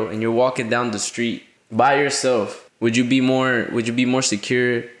girl and you're walking down the street by yourself, would you be more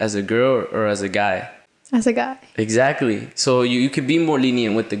secure as a girl or as a guy? As a guy. Exactly. So you could be more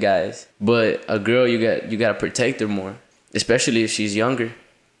lenient with the guys, but a girl you gotta protect her more, especially if she's younger.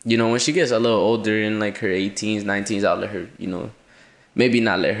 When she gets a little older in like her 18s, 19s, I'll let her. Maybe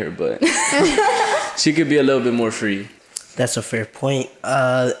not let her, but she could be a little bit more free. That's a fair point.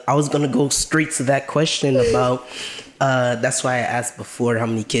 I was gonna go straight to that question about. That's why I asked before how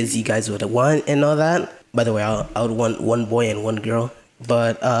many kids you guys would want and all that. By the way, I would want 1 boy and 1 girl.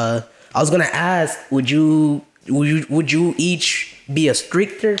 But I was gonna ask, would you each be a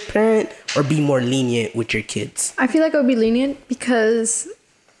stricter parent or be more lenient with your kids? I feel like I would be lenient because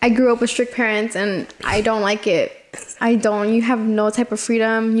I grew up with strict parents and I don't like it. I don't. You have no type of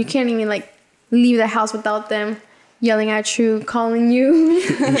freedom. You can't even like leave the house without them yelling at you, calling you.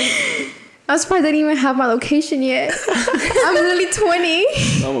 I'm surprised they didn't even have my location yet. I'm literally 20.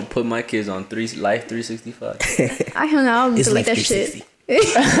 I'm gonna put my kids on Life 365. I hung out It's delete like that 360. shit.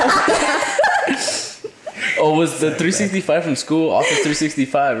 Oh, was the 365 from school? Office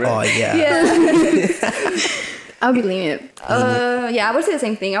 365, right? Oh yeah. Yeah. I'll be lenient. Yeah, I would say the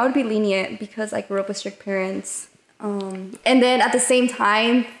same thing. I would be lenient because I grew up with strict parents. And then at the same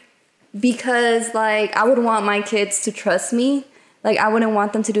time, because like I would want my kids to trust me. Like I wouldn't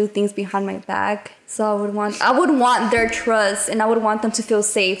want them to do things behind my back. So I would want their trust, and I would want them to feel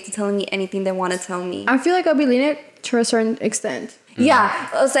safe to telling me anything they want to tell me. I feel like I'll be lenient to a certain extent.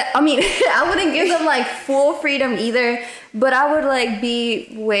 Yeah, so, I mean, I wouldn't give them like full freedom either, but I would like be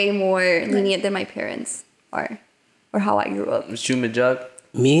way more lenient than my parents are, or how I grew up. Shumajak?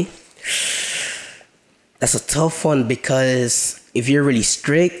 Me? That's a tough one because if you're really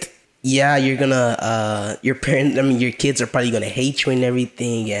strict, yeah, you're gonna your kids are probably gonna hate you and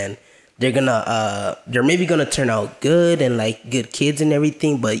everything, and they're maybe gonna turn out good and like good kids and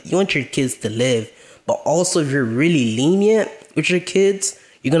everything, but you want your kids to live. But also if you're really lenient with your kids,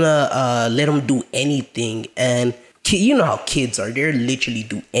 you're gonna let them do anything, and you know how kids are, they'll literally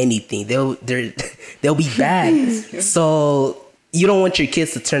do anything. They'll be bad. So you don't want your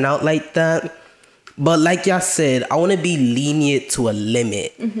kids to turn out like that. But like y'all said, I want to be lenient to a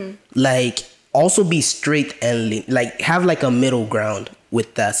limit. Like also be strict and like have like a middle ground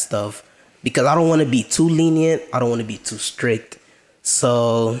with that stuff, because I don't want to be too lenient, I don't want to be too strict.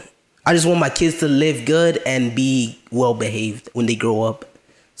 So I just want my kids to live good and be well behaved when they grow up.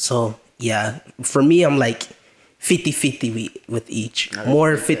 So yeah, for me, I'm like 50-50 with each.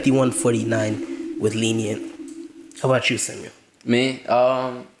 More 51-49 with lenient. How about you, Samuel? Me?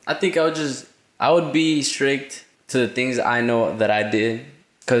 I think I would be strict to the things I know that I did.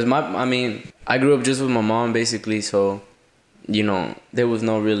 Because I grew up just with my mom basically, so, you know, there was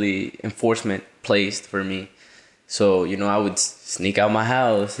no really enforcement placed for me. So, you know, I would sneak out my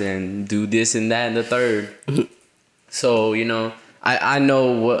house and do this and that and the third. So, you know, I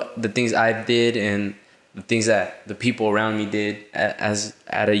know what the things I did and the things that the people around me did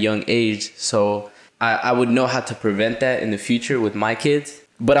at a young age. So I would know how to prevent that in the future with my kids.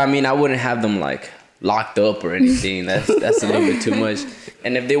 But I mean, I wouldn't have them like locked up or anything. That's a little bit too much.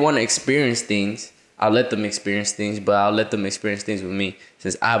 And if they want to experience things, I'll let them experience things, but I'll let them experience things with me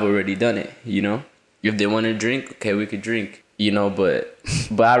since I've already done it, you know? If they want to drink, okay, we could drink, you know, but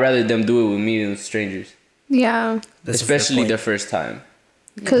I'd rather them do it with me than with strangers. Yeah. That's especially the first time.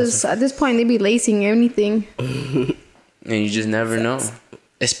 Because at this point, they be lacing anything. And you just never know.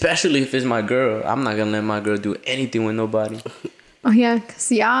 Especially if it's my girl. I'm not going to let my girl do anything with nobody. Oh, yeah.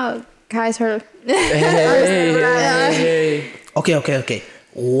 Because y'all guys are... Hey. Okay.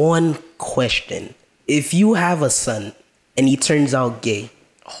 One question. If you have a son and he turns out gay,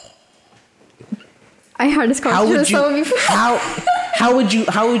 I had this conversation with someone before. how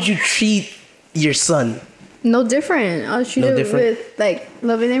would you treat your son? No different. I'll treat it with like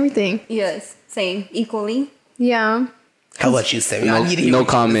love and everything. Yes, same, equally. Yeah. How about you, Sammy? No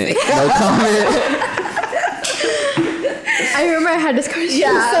comment. No comment. I remember I had this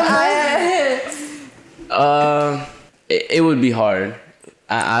conversation with someone. It would be hard.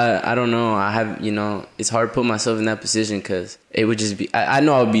 I don't know. I have, you know, it's hard to put myself in that position because it would just be. I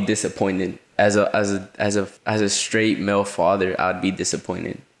know I would be disappointed as a straight male father. I'd be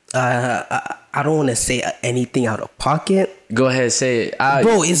disappointed. I don't want to say anything out of pocket. Go ahead, say it,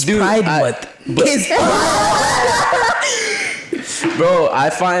 bro. It's Pride Month. Bro, I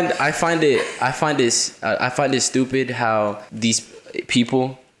find it stupid how these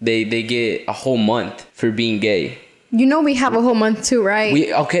people they get a whole month for being gay. You know we have a whole month too, right?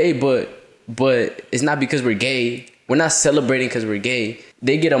 But it's not because we're gay. We're not celebrating because we're gay.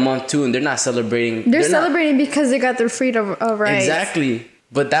 They get a month too, and they're not celebrating. They're celebrating because they got their freedom of rights. Exactly,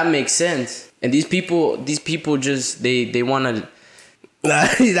 but that makes sense. And these people just they want to.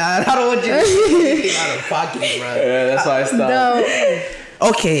 I don't want you to say anything out of pocket, bro. Yeah, that's why I stopped. No.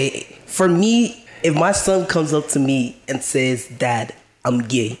 Okay, for me, if my son comes up to me and says, "Dad, I'm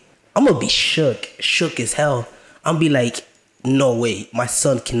gay," I'm gonna be shook as hell. I'm be like, no way, my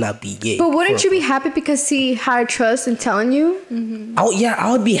son cannot be gay. But wouldn't you be happy because he had trust in telling you? Mm-hmm. Oh yeah,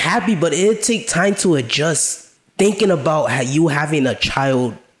 I would be happy, but it'd take time to adjust. Thinking about how you having a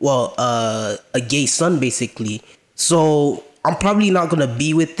child, well, a gay son basically. So I'm probably not gonna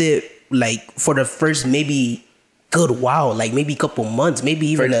be with it like for the first maybe good while, like maybe a couple months, maybe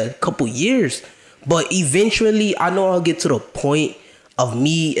even a couple years. But eventually, I know I'll get to the point of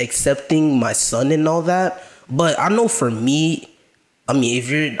me accepting my son and all that. But I know for me, I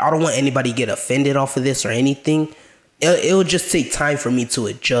mean, I don't want anybody to get offended off of this or anything. It'll just take time for me to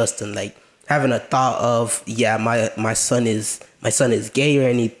adjust and like having a thought of, yeah, my son is gay or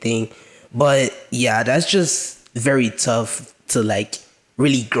anything. But yeah, that's just very tough to like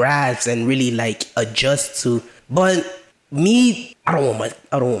really grasp and really like adjust to. But me, I don't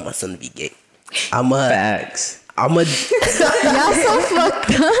want my son to be gay. Facts. I'm a Y'all so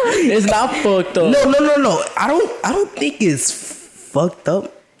fucked up. It's not fucked up. no. I don't think it's fucked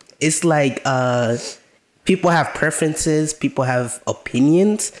up. It's like people have preferences, people have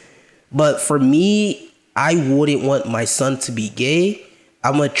opinions, but for me, I wouldn't want my son to be gay.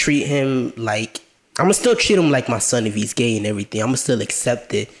 I'm gonna still treat him like my son if he's gay and everything. I'm gonna still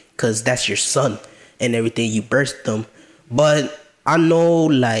accept it because that's your son and everything. You birthed them, but I know,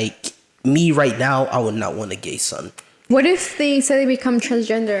 like me right now, I would not want a gay son. What if they say they become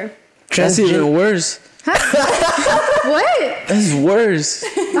transgender? That's even worse. What? That's worse.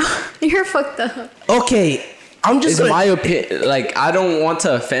 You're fucked up. Okay, I'm just It's my opinion. Like, I don't want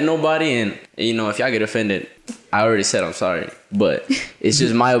to offend nobody, and if y'all get offended, I already said I'm sorry. But it's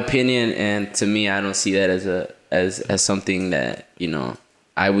just my opinion, and to me, I don't see that as something that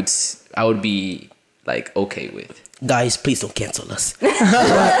I would be like okay with. Guys, please don't cancel us.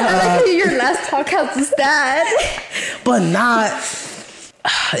 Your last talk out is that. But not.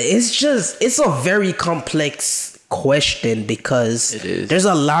 It's a very complex question because It is. there's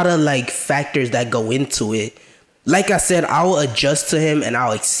a lot of like factors that go into it. Like I said, I'll adjust to him and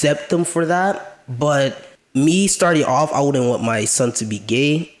I'll accept him for that. But me starting off, I wouldn't want my son to be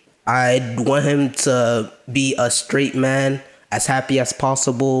gay. I'd want him to be a straight man, as happy as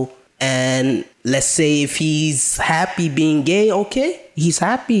possible. And let's say if he's happy being gay, okay, he's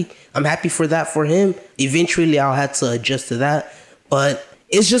happy. I'm happy for that for him. Eventually, I'll have to adjust to that. But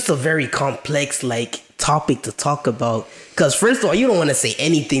it's just a very complex like topic to talk about. Because first of all, you don't want to say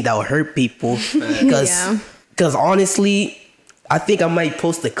anything that will hurt people. Because honestly, I think I might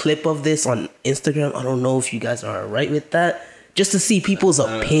post a clip of this on Instagram. I don't know if you guys are alright with that. Just to see people's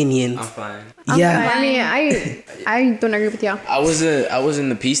opinions. I'm fine. Yeah. I mean, I don't agree with y'all. I was in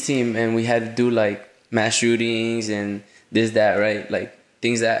the peace team, and we had to do like mass shootings and this, that, right? Like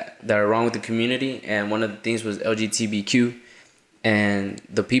things that are wrong with the community. And one of the things was LGBTQ. And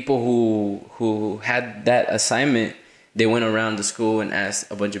the people who had that assignment, they went around the school and asked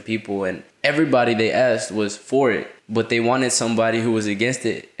a bunch of people, and everybody they asked was for it, but they wanted somebody who was against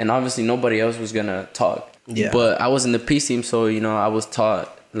it, and obviously nobody else was gonna talk. Yeah. But I was in the peace team, so I was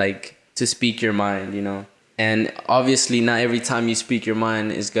taught like to speak your mind, and obviously not every time you speak your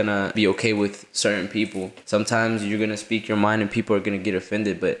mind is gonna be okay with certain people. Sometimes you're gonna speak your mind and people are gonna get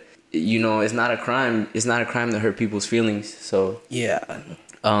offended, but it's not a crime. It's not a crime to hurt people's feelings. So Yeah.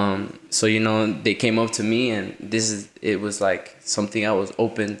 so they came up to me, and it was like something I was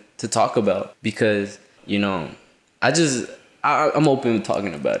open to talk about because I'm open to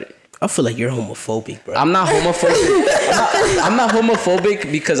talking about it. I feel like you're homophobic, bro. I'm not homophobic. I'm not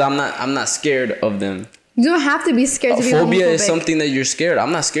homophobic because I'm not scared of them. You don't have to be scared to be Phobia homophobic. is something that you're scared.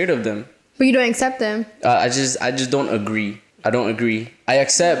 I'm not scared of them. But you don't accept them. I just don't agree. I don't agree. I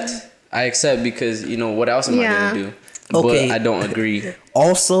accept because what else am I gonna do? Okay. But I don't agree.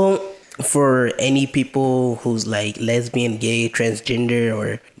 Also, for any people who's like lesbian, gay, transgender,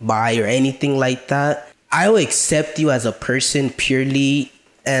 or bi, or anything like that, I will accept you as a person purely,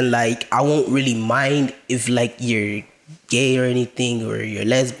 and like I won't really mind if like you're gay or anything, or you're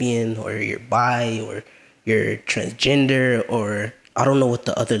lesbian, or you're bi, or you're transgender, or I don't know what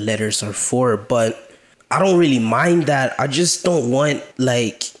the other letters are for, but I don't really mind that. I just don't want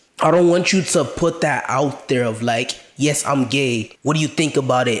I don't want you to put that out there of like, yes, I'm gay. What do you think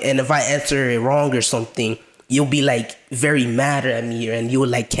about it? And if I answer it wrong or something, you'll be like very mad at me and you'll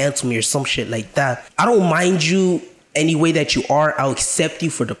like cancel me or some shit like that. I don't mind you any way that you are. I'll accept you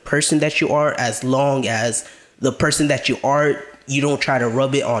for the person that you are, as long as the person that you are, you don't try to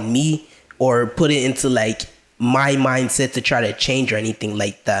rub it on me or put it into like my mindset to try to change or anything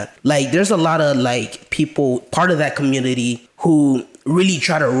like that. Like there's a lot of like people part of that community who really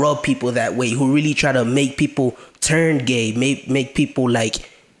try to rub people that way, who really try to make people turn gay, make people like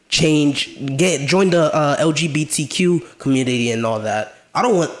join the LGBTQ community and all that. I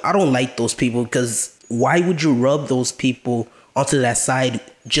don't like those people, because why would you rub those people onto that side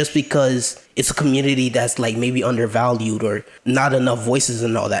just because it's a community that's like maybe undervalued or not enough voices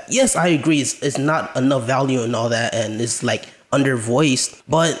and all that? Yes, I agree. It's not enough value and all that, and it's like undervoiced.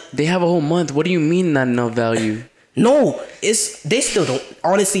 But they have a whole month. What do you mean not enough value? No, they still don't.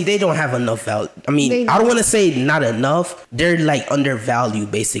 Honestly, they don't have enough value. I mean, I don't want to say not enough. They're like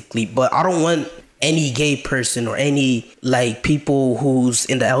undervalued basically. But I don't want any gay person or any like people who's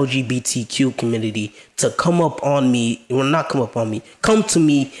in the LGBTQ community to come to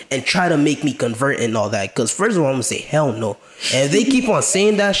me and try to make me convert and all that. Because first of all, I'm gonna say hell no. And if they keep on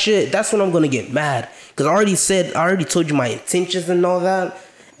saying that shit, that's when I'm gonna get mad. Because I already told you my intentions and all that.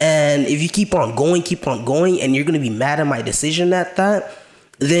 And if you keep on going, and you're gonna be mad at my decision at that,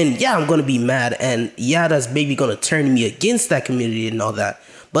 then yeah, I'm gonna be mad, and yeah, that's maybe gonna turn me against that community and all that.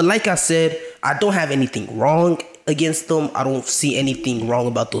 But like I said, I don't have anything wrong against them. I don't see anything wrong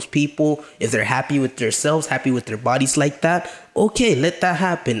about those people. If they're happy with themselves, happy with their bodies like that, okay, let that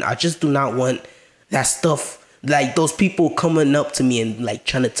happen. I just do not want that stuff, like those people coming up to me and like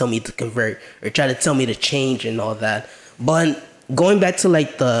trying to tell me to convert or trying to tell me to change and all that. But going back to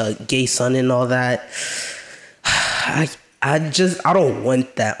like the gay son and all that, I don't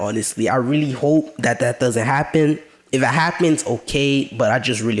want that, honestly. I really hope that doesn't happen. If it happens, okay, but I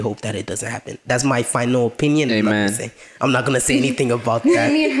just really hope that it doesn't happen. That's my final opinion. Amen. I'm not gonna say anything about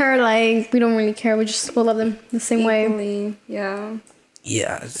that. Me and her, like, we don't really care. We'll love them the same way. Equally, yeah.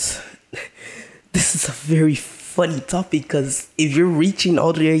 Yeah, this is a very funny topic, because if you're reaching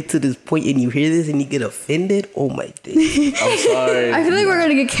all the way to this point and you hear this and you get offended, oh my days. I'm sorry. I feel like we're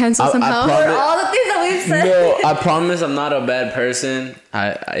gonna get canceled somehow. promise- For all the things that we've said. No, I promise I'm not a bad person.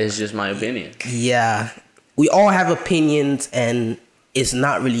 It's just my opinion. Yeah, we all have opinions, and it's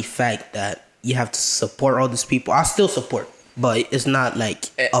not really fact that you have to support all these people. I still support, but it's not like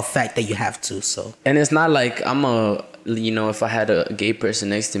a fact that you have to. So, And it's not like if I had a gay person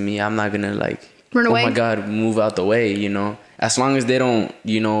next to me, I'm not gonna like Run away? Oh my God, move out the way. As long as they don't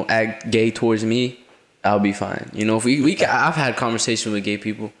act gay towards me, I'll be fine. If I've had conversations with gay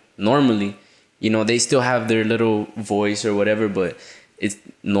people normally. They still have their little voice or whatever, but it's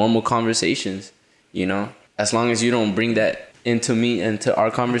normal conversations. As long as you don't bring that into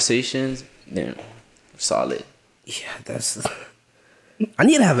our conversations, then solid. yeah, I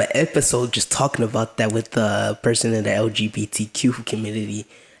need to have an episode just talking about that with the person in the LGBTQ community.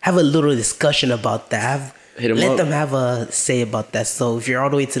 Have a little discussion about that. Hit 'em Let up. them have a say about that. So if you're all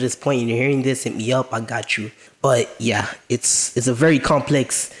the way to this point and you're hearing this, hit me up. I got you. But yeah, it's a very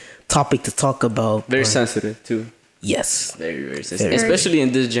complex topic to talk about. Very but sensitive too. yes. Very, very sensitive. Very. Especially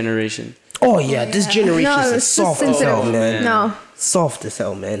in this generation. Oh yeah, this generation No, is it's just soft as hell, sensitive. man. No. Soft as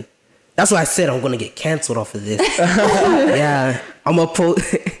hell, man. That's why I said I'm gonna get canceled off of this. Yeah, I'm gonna post.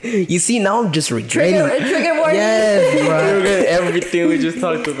 You see, now I'm just regretting. Trigger warning. Yes, bro. Everything we just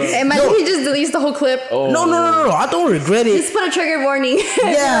talked about. Imagine he just deletes the whole clip. Oh. No. I don't regret it. Just put a trigger warning.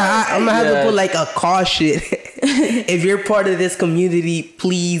 Yeah, I'm gonna have to Yeah. put like a caution. If you're part of this community,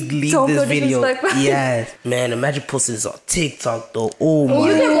 please leave Don't this go video. disrespectful. Yes, man. Imagine posting this on TikTok though. Oh my.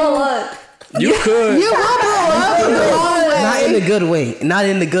 You can blow up. You could. You will blow up in the wrong way. Not in a good way. Not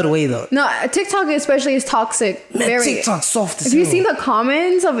in the good way though. No, TikTok especially is toxic. Man, Very. TikTok soft as If you hell. see the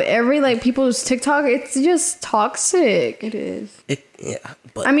comments of every people's TikTok, it's just toxic. It is. Yeah,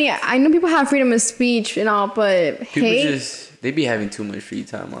 but I mean, I know people have freedom of speech and all, but People hate. they be having too much free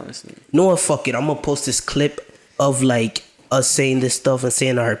time, honestly. know what? Fuck it. I'm gonna post this clip of like us saying this stuff and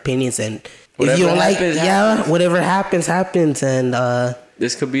saying our opinions, and Whatever if you don't like, happens, yeah, happens. whatever happens, and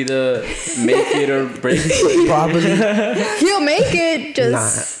This could be the make it or break it. probably He'll make it.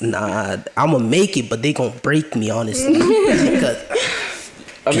 Just nah, I'm gonna make it, but they gonna break me, honestly. Because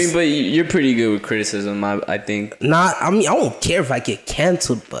I mean, but you're pretty good with criticism, I think. I don't care if I get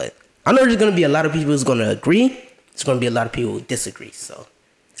canceled, but I know there's gonna be a lot of people who's gonna agree. There's gonna be a lot of people who disagree. So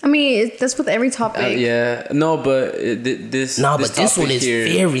I mean, that's with every topic. Yeah, no, but this. but this one topic is here,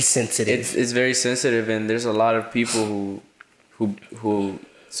 very sensitive. It's very sensitive, and there's a lot of people who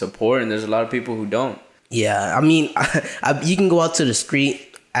support, and there's a lot of people who don't. Yeah, I mean, you can go out to the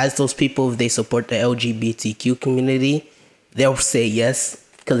street, ask those people if they support the LGBTQ community. They'll say yes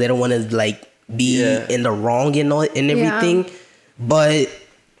because they don't want to be in the wrong and all and everything. Yeah. But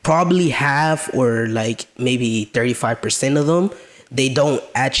probably half or maybe 35% of them, they don't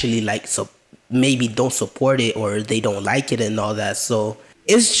actually maybe don't support it or they don't like it and all that. So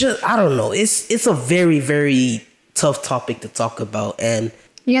it's just, I don't know. It's a very, very tough topic to talk about, and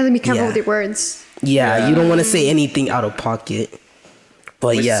You have to be careful Yeah. with your words. yeah, you don't want to say anything out of pocket.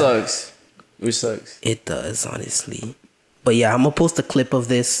 But Which yeah, sucks. it does, honestly. But yeah, I'm gonna post a clip of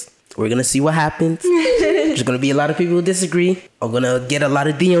this. We're gonna see what happens. There's gonna be a lot of people who disagree. I'm gonna get a lot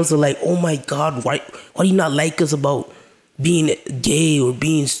of DMs of oh my god, why do you not like us about being gay or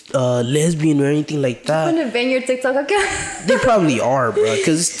being lesbian or anything like I'm that? gonna ban your TikTok account. They probably are, bro.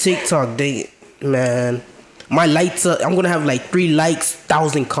 Cause TikTok, man, my likes, I'm gonna have 3 likes,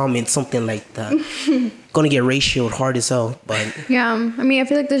 1,000 comments, something like that. Gonna get ratioed hard as hell, but Yeah, I mean, I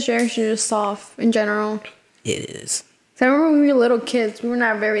feel like this generation is soft in general. it is. So I remember when we were little kids, we were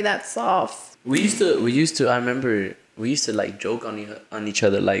not very that soft. We used to. I remember we used to joke on each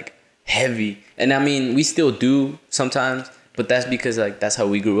other heavy, and I mean we still do sometimes, but that's because that's how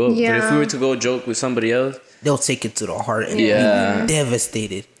we grew up. But if Yeah. we were to go joke with somebody else, They'll take it to the heart and Yeah. be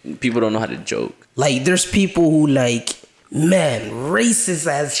devastated. people don't know how to joke. There's people who man, racist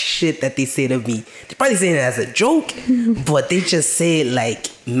ass shit that they say to me. They probably saying it as a joke, but they just say it like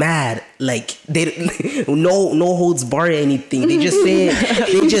mad, like they no holds bar or anything. They just say it.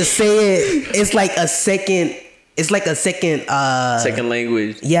 They just say it. It's like a second. It's like a second. Second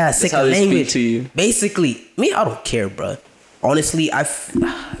language. Yeah, That's second how they language. speak to you. Basically, me, I don't care, bro. Honestly,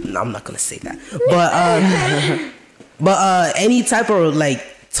 no, I'm not gonna say that. But any type of like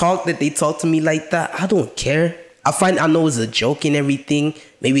talk that they talk to me like that, I don't care. I know it's a joke and everything.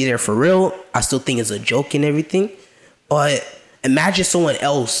 Maybe they're for real. I still think it's a joke and everything. But imagine someone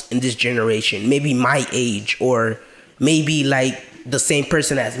else in this generation, maybe my age, or maybe like the same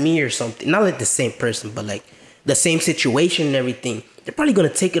person as me or something. Not like the same person, but like the same situation and everything. They're probably gonna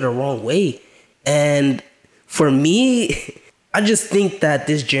take it the wrong way. And for me, I just think that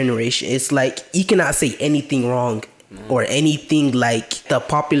this generation, it's like you cannot say anything wrong or anything like the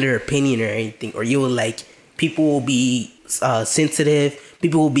popular opinion or anything, or you will like people will be sensitive,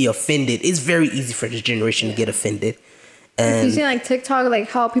 people will be offended. It's very easy for this generation to get offended. If you And see like TikTok, like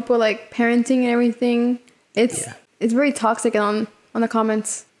how people like parenting and everything, it's very toxic on the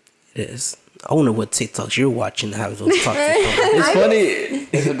comments. it is. I wonder what TikToks you're watching to have those toxic comments.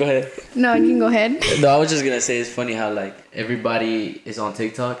 It's funny. Go ahead. No, you can go ahead. No, I was just gonna say it's funny how like everybody is on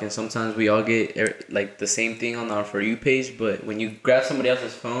TikTok and sometimes we all get like the same thing on our For You page, but when you grab somebody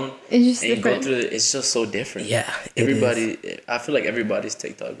else's phone It's just and you go different. through it, it's just so different. Yeah, it everybody. I feel like everybody's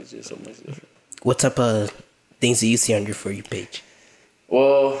TikTok is just so much different. What type of things do you see on your For You page?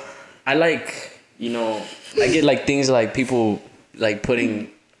 Well, I like, I get like things like people like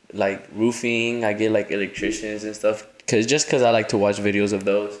putting like roofing. I get like electricians and stuff because I like to watch videos of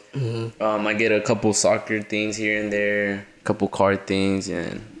those. Mm-hmm. I get a couple soccer things here and there, a couple car things,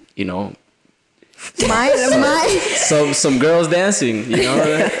 and some girls dancing.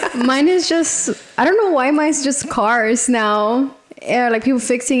 Mine is just, I don't know why mine's just cars now. Yeah, like people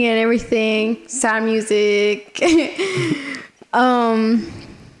fixing it and everything. Sad music. I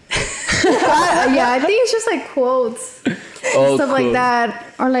think it's just like quotes. Stuff like that.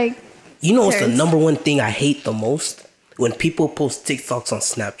 Or like, You know what's the Parents. number one thing I hate the most? When people post TikToks on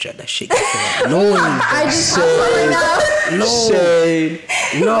Snapchat, that shit gets so annoying. I just right now. No.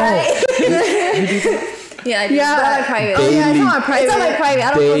 Yeah, I do. Yeah. But on my private. Oh yeah, it's on my private. It's on my private. I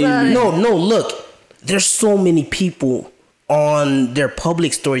don't post it on it. No, look. There's so many people on their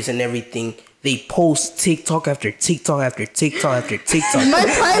public stories and everything. They post TikTok after TikTok after TikTok after TikTok. My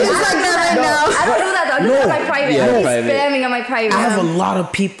private is like that right now. I don't do that though. I do it on my private. Yeah, I'm private. spamming on my private. I have a lot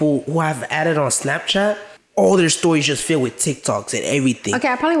of people who I've added on Snapchat. All their stories just filled with TikToks and everything. Okay,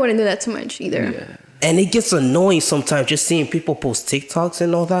 I probably wouldn't do that too much either. Yeah. And it gets annoying sometimes just seeing people post TikToks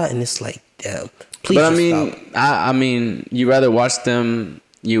and all that. And it's like, damn. Please But just stop. I mean, you rather watch them.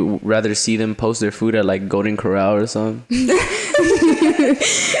 You rather see them post their food at like Golden Corral or something.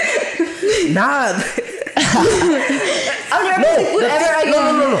 Nah. I'll never post food ever again.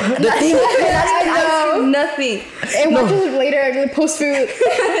 No. The thing, I do nothing. And watch it later and post food. A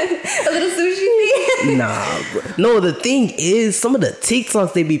little sushi thing. nah, bro. No, the thing is, some of the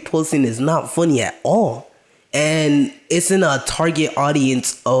TikToks they be posting is not funny at all. And it's in a target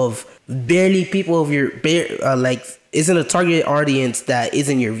audience of barely people of your, it's in a target audience that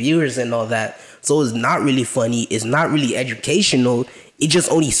isn't your viewers and all that. So it's not really funny. It's not really educational. It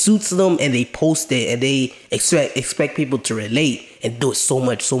just only suits them and they post it and they expect people to relate and do it so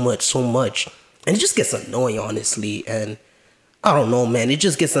much. And it just gets annoying, honestly. And I don't know, man. It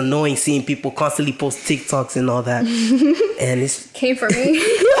just gets annoying seeing people constantly post TikToks and all that. And it's... Came for me.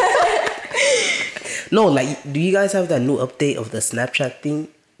 No, like, do you guys have that new update of the Snapchat thing?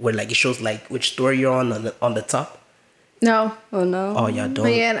 Where, like, it shows, like, which story you're on the top? No. Oh no. Oh, y'all don't?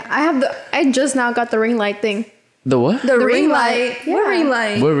 But yeah, I just now got the ring light thing. The what? The ring ring light. light. What Yeah. ring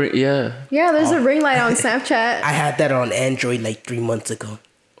light? Yeah. Yeah, there's a ring light on Snapchat. I had that on Android, like, 3 months ago.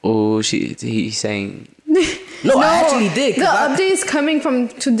 Oh, he's saying. No, I actually did. The update is coming from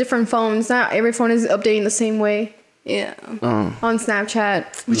 2 different phones. Not every phone is updating the same way Yeah. on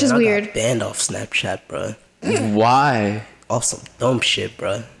Snapchat, which Man, is I weird. got banned off Snapchat, bro. Why? Off some dumb shit,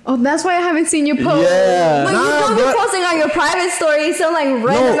 bro. Oh, that's why I haven't seen you post. Yeah. But you don't be posting on your private story some like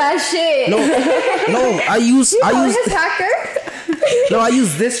random ass shit. No, I use hacker. I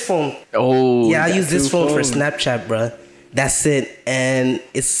use this phone. Oh. Yeah, I you use got this 2 phone for phones. Snapchat, bro. That's it. And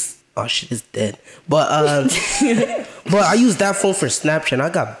it's shit is dead. But but I use that phone for Snapchat. And I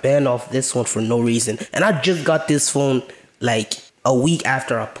got banned off this one for no reason. And I just got this phone like a week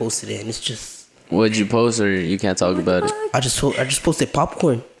after I posted it, and it's just What'd you post, or you can't talk about it? I just posted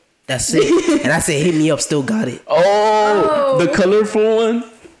popcorn. That's it. And I said, hit me up. Still got it. Oh, the colorful one.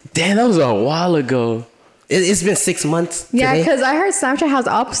 Damn, that was a while ago. It's been 6 months. Yeah, today. because I heard Snapchat has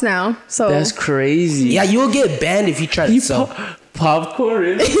ops now. So That's crazy. Yeah, you'll get banned if you try to sell.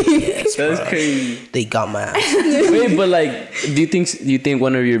 Popcorn. That's crazy. They got my ass. Wait, but like, do you think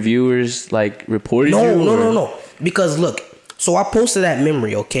one of your viewers like reported you? No. Because look, so I posted that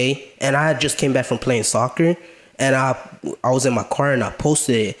memory, okay, and I just came back from playing soccer, and I was in my car and I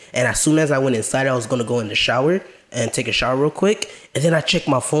posted it, and as soon as I went inside, I was gonna go in the shower and take a shower real quick, and then I checked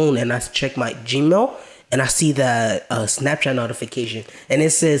my phone and I checked my Gmail, and I see that Snapchat notification, and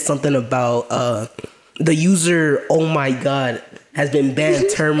it says something about the user, oh my god, has been banned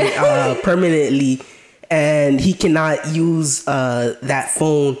permanently, and he cannot use that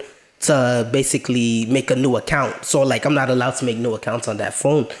phone to basically make a new account. So like I'm not allowed to make new accounts on that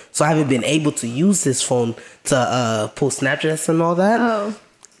phone. So I haven't been able to use this phone to post Snapchats and all that. Oh.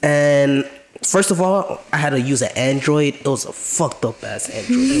 And first of all, I had to use an Android. It was a fucked up ass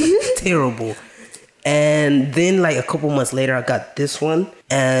Android. It was terrible. And then like a couple months later, I got this one,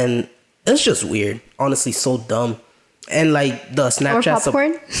 and it's just weird. Honestly, so dumb. And like the Snapchat. Or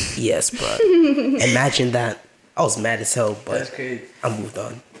popcorn? Yes, bro. Imagine that. I was mad as hell, but That's crazy. I moved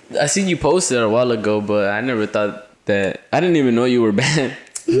on. I seen you posted a while ago, but I never thought that. I didn't even know you were banned.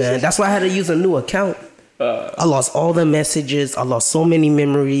 Man, that's why I had to use a new account. I lost all the messages. I lost so many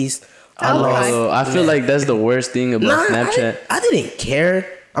memories. I lost. So I feel like that's the worst thing about Snapchat. I didn't care.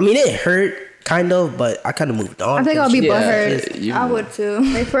 I mean, it hurt kind of, but I kind of moved on. I think I'll be butthurt. you- I would too.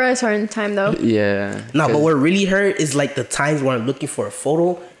 Like for a certain time though. Yeah. No, but what really hurt is like the times where I'm looking for a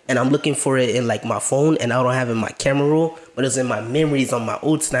photo and I'm looking for it in like my phone and I don't have it in my camera roll, but it's in my memories on my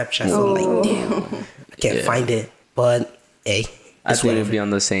old Snapchat. So I'm like, damn, I can't find it. But hey, I it's think whatever. it'd be on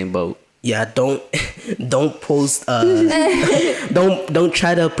the same boat. Yeah, don't post. Don't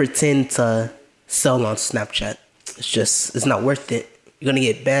try to pretend to sell on Snapchat. It's not worth it. You're gonna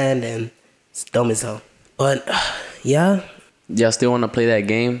get banned and it's dumb as hell. But yeah, Y'all still want to play that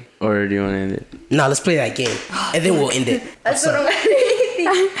game, or do you want to end it? nah, let's play that game and then we'll end it. That's what I'm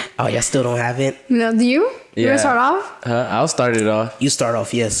anything. Oh, y'all still don't have it? No, do you? You Yeah. wanna start off? I'll start it off. You start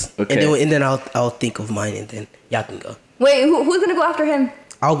off, yes. Okay. And then I'll think of mine and then y'all can go. Wait, who's gonna go after him?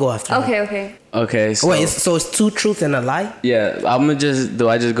 I'll go after. him. Okay. Okay. So Wait, so it's two truths and a lie? yeah, I'm gonna just. Do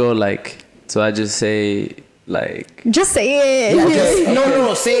I just go like? So I just say like. Just say it. Okay.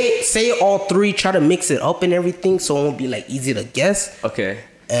 No. Say all three. Try to mix it up and everything, so it won't be like easy to guess. Okay.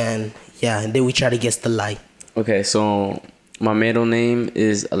 And yeah, and then we try to guess the lie. Okay. So my middle name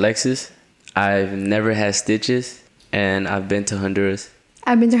is Alexis. I've never had stitches, and I've been to Honduras.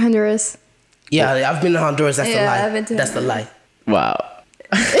 I've been to Honduras. Yeah, I've been to Honduras. That's the Yeah, lie. I've been to That's the lie. Wow.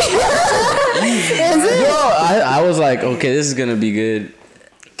 Bro, I was like, okay, this is gonna be good.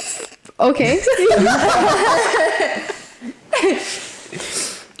 Okay.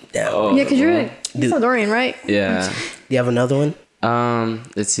 Damn. Oh, Yeah, because you're Dude. Salvadorian, right? yeah. Do you have another one?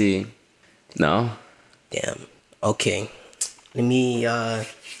 Let's see. No. Damn. Okay. Let me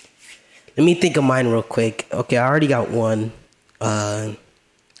think of mine real quick. Okay, I already got one. I'll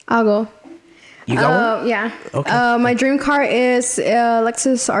go. You got one? Yeah. Okay. My dream car is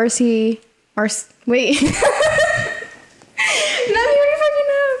Lexus RC. Wait. Not even fucking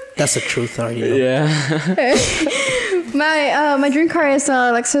know. That's the truth. I already know. Yeah. My dream car is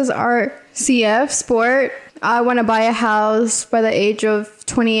Lexus RCF Sport. I want to buy a house by the age of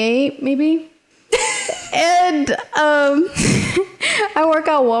 28, maybe. And I work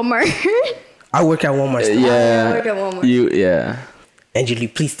at Walmart. I work at Walmart. Still. Yeah. I work at Walmart. Yeah. Angeli,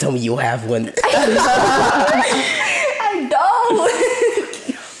 please tell me you have one. I don't.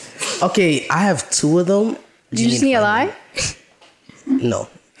 Okay, I have two of them. Did you just need a lie? No.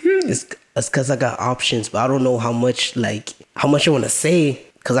 It's because I got options, but I don't know how much I want to say.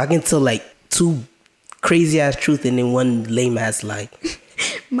 Because I can tell like two crazy ass truth and then one lame ass lie.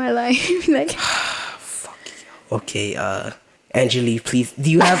 My life. Like, Okay, Angeli, please. Do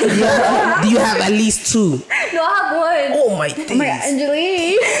you have at least two? No, I have one. Oh my days. Oh my god,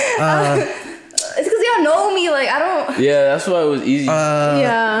 Angeli. It's because y'all know me. Like I don't. Yeah, that's why it was easy.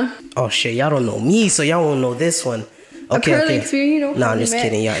 yeah. Oh shit, y'all don't know me, so y'all won't know this one. Okay, Apparently okay. experience, you know, No, I'm we just met.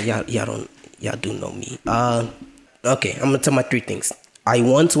 kidding. Y'all do know me. Okay, I'm gonna tell my three things. I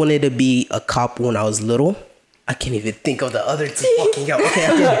once wanted to be a cop when I was little. I can't even think of the other two fucking out. Okay.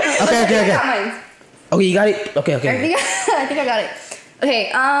 I got mine. Okay, you got it? Okay. I think I got it.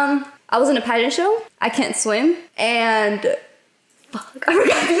 Okay, I was in a pageant show. I can't swim, and fuck, I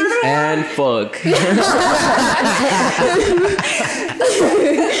forgot the other one. and fuck.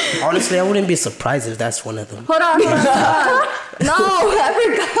 Honestly, I wouldn't be surprised if that's one of them. Hold on. No, I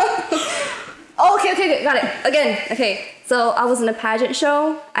forgot. Oh, okay, got it. Again, okay. So I was in a pageant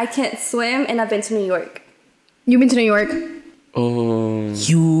show. I can't swim, and I've been to New York. You've been to New York? Oh.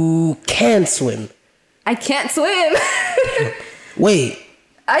 You can swim. I can't swim. Wait,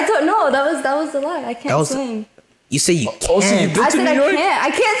 I don't know. That was a lie. I That can't was- swim. you say you Oh, so you can. been I to said New I York? can't. I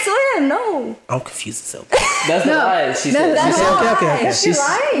can't swim. No. I'm confused as hell. That's the lie. She said. That's she said, a lie. okay. That's a She's-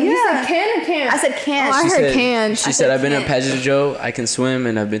 lie. You Yeah. said can or can't? I said can't. Oh, I she heard said- can. She I said, said I've been in can't. Passenger Joe. I can swim,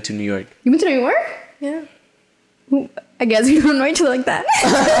 and I've been to New York. You been to New York? Yeah. I guess we don't know each other like that.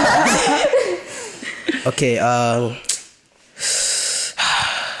 Okay,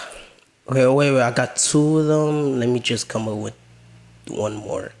 okay, wait, I got two of them. Let me just come up with one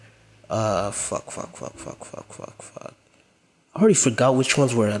more. Fuck. I already forgot which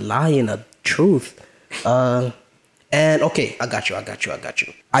ones were a lie and a truth. And okay, I got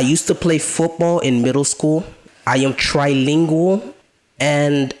you. I used to play football in middle school. I am trilingual,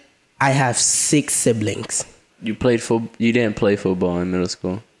 and I have 6 siblings. You played You didn't play football in middle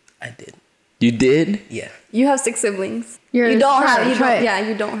school. I did. You did? Yeah, You have 6 siblings. You're You don't have. You try don't. it. Yeah,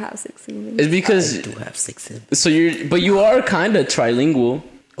 you don't have 6 siblings. It's because I do have 6 siblings. so but you are kind of trilingual.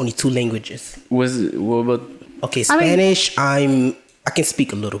 Only 2 languages. What about? Okay, I mean- Spanish. I can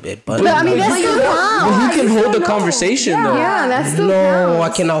speak a little bit, but But I mean, that's still counts. Well, you can hold the still know. conversation Yeah. though. Yeah, that's still no, counts.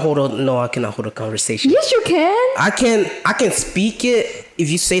 I cannot hold a conversation. Yes, you can. I can speak it. If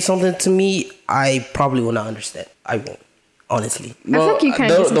you say something to me, I probably will not understand. I won't, honestly. feel like you can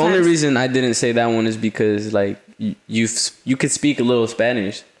the only sometimes. reason I didn't say that one is because like you could speak a little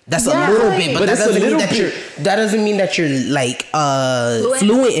Spanish. That's Yeah, a little like- bit, but But that it's a doesn't mean little that you're. That doesn't mean that you're like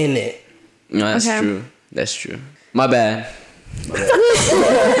fluent in it. No, that's Okay. true. That's true. My bad.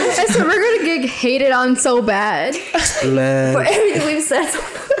 And so we're gonna get hated on so bad. Man, For everything we've said.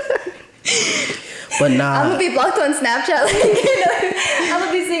 but I'm nah. gonna be blocked on Snapchat. Like, you know, I'm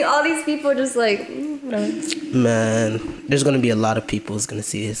gonna be seeing all these people just like. Whatever. Man, there's gonna be a lot of people who's gonna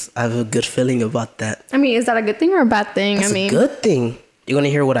see this. I have a good feeling about that. I mean, is that a good thing or a bad thing? That's I mean, a good thing. You're gonna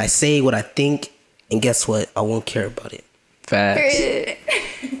hear what I say, what I think, and guess what? I won't care about it. Facts.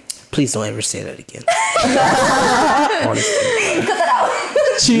 Please don't ever say that again. Honestly.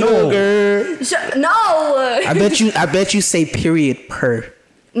 Sugar. No. I bet you say period per.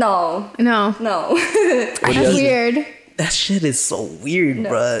 No. no, No. that's weird. That shit is so weird,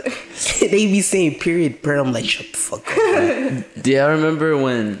 bruh. They be saying period per. I'm like, shut the fuck up, bruh. Do y'all remember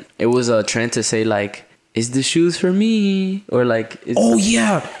when it was a trend to say like, "Is the shoes for me?" or like, is Oh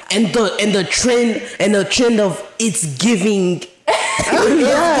yeah, and the trend of it's giving.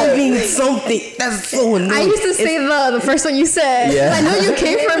 It's giving something. That's so annoying. I used to say the first one you said. Yeah. I know you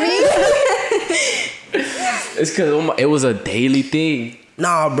came for me. It's because it was a daily thing.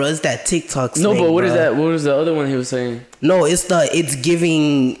 Nah, bro, it's that TikTok. No, slang, but what is bruh. that? What was the other one he was saying? No, it's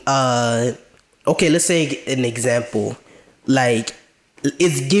giving. Okay, let's say an example, like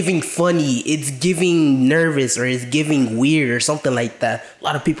it's giving funny, it's giving nervous, or it's giving weird, or something like that. A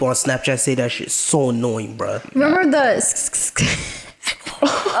lot of people on Snapchat say that shit. So annoying, bro. Remember the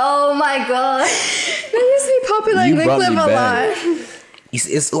Oh my god. that used to be popular in You brought Clip me a back. lot.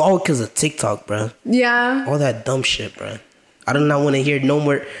 It's all because of TikTok, bro. Yeah. All that dumb shit, bro. I do not want to hear no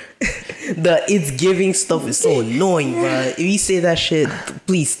more. The it's giving stuff is so annoying, bro. If you say that shit,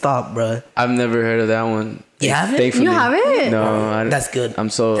 please stop, bro. I've never heard of that one. You haven't? Thankfully. You haven't? No, That's good. I'm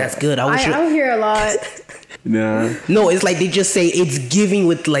so. That's good. I wish. I don't hear a lot. Nah. No, it's like they just say it's giving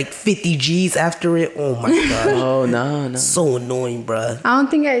with like 50 G's after it. Oh my god. Oh no. So annoying, bruh. I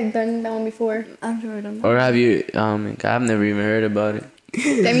don't think I've done that one before. I'm sure I don't. Or have you? I've never even heard about it.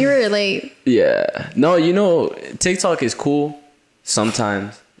 Damn, you were late. Yeah. No, TikTok is cool.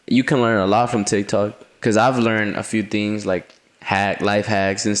 Sometimes you can learn a lot from TikTok because I've learned a few things like life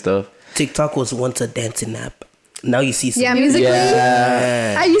hacks and stuff. TikTok was once a dancing app. Now you see some. Yeah, musically.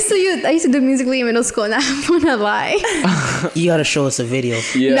 Yeah. I used to do musically in middle school, and I wanna lie. You gotta show us a video.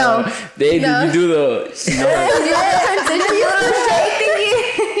 Yeah. No. They No. you do the.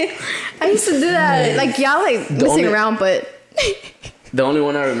 I used to do that. Like y'all like messing only- around, but The only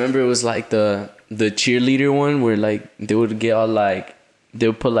one I remember was like the cheerleader one where like they would get all like they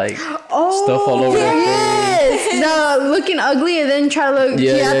would put like stuff all over their face. yes, the looking ugly and then try to look cute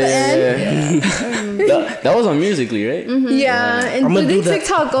at the end. That was on Musically, right? Yeah, and I'ma the do that.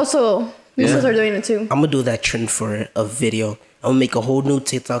 TikTok also. Most of us are doing it too. I'm gonna do that trend for a video. I'm gonna make a whole new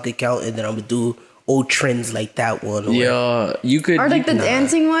TikTok account and then I'm gonna do old trends like that one. Or Yeah, you could. Or like the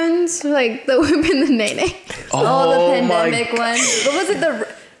dancing ones, like the whip and the nene. Oh, the my pandemic one. What was it? The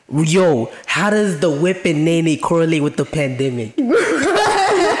Yo, how does the whip and nene correlate with the pandemic?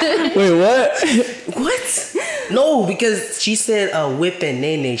 Wait, what? What? No, because she said whip and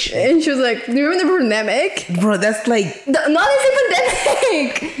nay nay shit. And she was like, "Do you remember the pandemic? Bro, that's like, Not this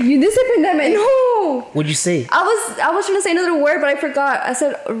pandemic. You this is a pandemic." No. what'd you say? I was trying to say another word, but I forgot. I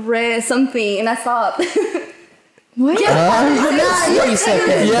said red something, and I stopped. What? Yeah, you said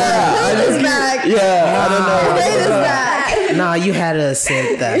that. Ray is back. Yeah, I don't know. Ray is back. Nah, you had to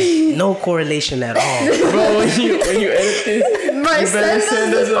say that. No correlation at all. Bro, when you edit this, Right, send us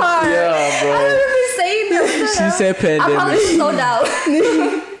this part. yeah, I bro. don't remember saying that. She said I probably pandemic. slowed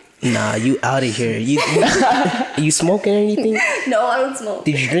down. Nah, you out of here. You smoking or anything? No, I don't smoke.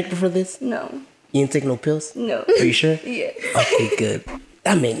 Did you drink before this? No. You didn't take no pills? No. Are you sure? Yeah. Okay, good.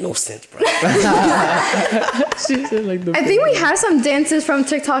 That made no sense, bro. She said like the. I think we have some dances from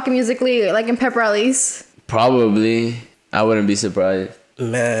TikTok and Musically, like in pep rallies. Probably. I wouldn't be surprised.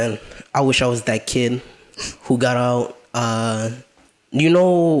 Man, I wish I was that kid who got out. You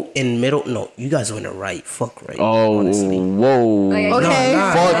know, in middle. No, you guys were in the right. Fuck right. Oh, honestly. whoa. Okay. Okay.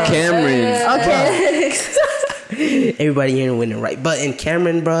 Fuck Cameron. Okay. Everybody here winning right. But in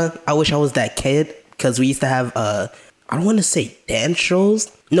Cameron, bro, I wish I was that kid because we used to have I don't want to say dance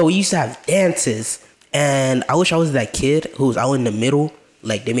shows. No, we used to have dances, and I wish I was that kid who was out in the middle.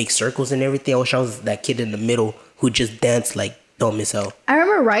 Like they make circles and everything. I wish I was that kid in the middle who just danced like dumb as hell. I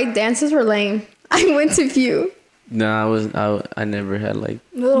remember right dances were lame. I went to few. No, I never had like.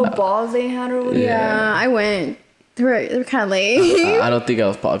 The little balls they had over there. Yeah, I went. They were kind of lame. I don't think I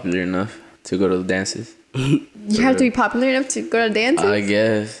was popular enough to go to the dances. You have to be popular enough to go to dances. I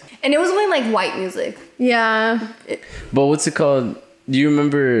guess. And it was only like white music. Yeah. But what's it called? Do you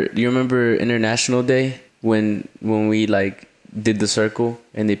remember International Day when we like did the circle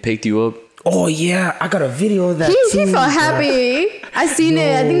and they picked you up? Oh yeah, I got a video of that. He too, felt bro. happy. I seen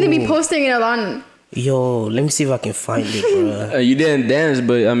it. I think they be posting it a lot. Yo, let me see if I can find it, bro. You didn't dance,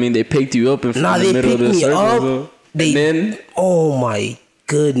 but I mean they picked you up in Nah, the they middle of picked the me circle. up. So. They, And then oh my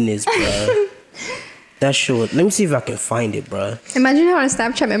goodness, bro. That shit was, let me see if I can find it, bro. Imagine having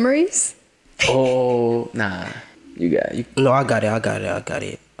Snapchat memories. oh nah, you. No, I got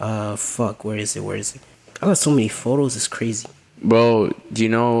it. Fuck, where is it? I got so many photos, it's crazy. Bro, do you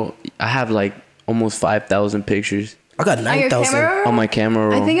know I have like almost 5,000 pictures I got On your 9,000. camera? on my camera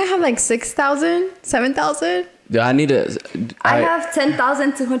roll. I think I have like 6,000, 7,000. Yeah, I need a. I have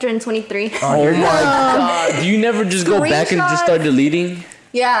 10,223. Oh my god! Do you never just go back and just start deleting?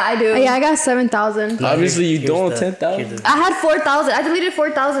 Yeah, I do. Yeah, I got 7,000. Obviously, you Here's don't. the- 10,000. here's the- I had 4,000. I deleted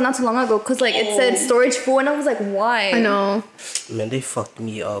 4,000 not too long ago because like it said storage full, and I was like, why? I know. Man, they fucked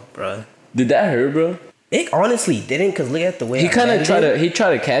me up, bro. Did that hurt, bro? It honestly didn't, cause look at the way He I kind of landed.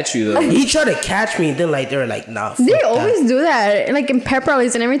 tried to catch you though. He tried to catch me, and then like they were like, nah. Fuck They that. always do that. Like in pep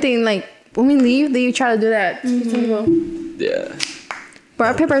rallies and everything. Like when we leave, they try to do that. Yeah. But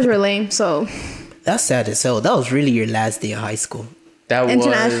our papers were lame, so That's sad as hell. That was really your last day of high school. That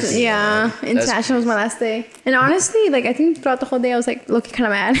international. was. Yeah, international was my last day. And honestly, like I think throughout the whole day, I was like looking kind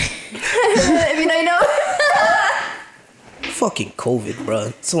of mad. I mean, I know. Fucking COVID,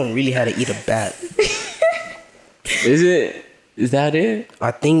 bro. Someone really had to eat a bat. Is it? Is that it?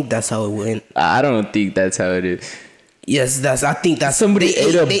 I think that's how it went. I don't think that's how it is. Yes, I think that's Somebody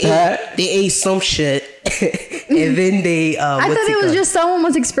ate a bat? They ate some shit, and then they. I thought it was just someone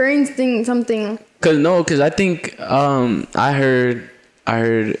was experiencing something. Cause I think I heard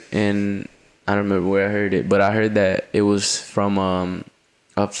and I don't remember where I heard it, but I heard that it was from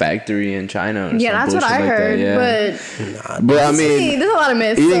a factory in China. Or Yeah, some that's what I bullshit like heard. that, yeah. But But I see, mean, there's a lot of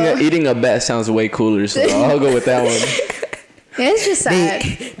myths. eating a bat sounds way cooler, so I'll go with that one. Yeah, it's just sad.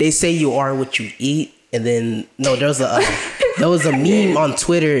 They say you are what you eat, and then no, there was a meme on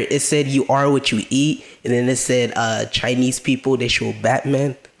Twitter. It said you are what you eat, and then it said Chinese people they show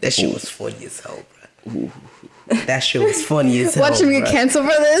Batman. That shit was funny as hell, bro. That shit was funny as hell. Watch him get bruh. canceled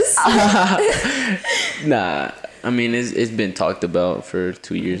for this. Nah, I mean it's been talked about for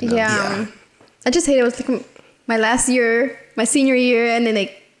 2 years now. Yeah. I just hate it. It was like my last year, my senior year, and then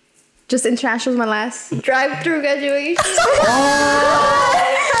like just international was my last drive-through graduation.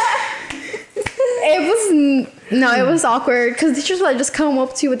 It was awkward because teachers would like just come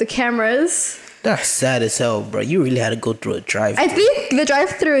up to you with the cameras. That's sad as hell, bro. You really had to go through a drive. I think the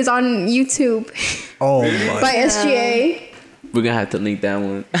drive-through is on YouTube Oh my. by SGA. We're gonna have to link that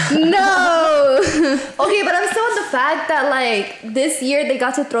one. No. Okay, but I'm still on the fact that like this year they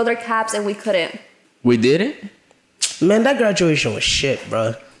got to throw their caps and we couldn't. We did it? Man, that graduation was shit,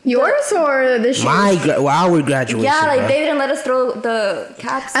 bro. Yours or the shoe? Our graduation. Yeah, like bruh. they didn't let us throw the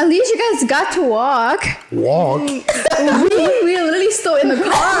caps. At least you guys got to walk. walk. we were literally still in the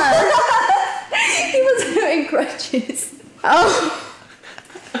car. He was doing crutches. Oh.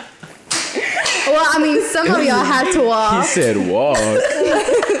 Well, I mean, some of y'all had to He walk. said walk.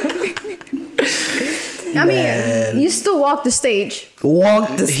 I mean, you still walk the stage.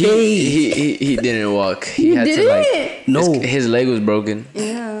 Walk the stage. He didn't walk. He You had did to like it? No. his leg was broken.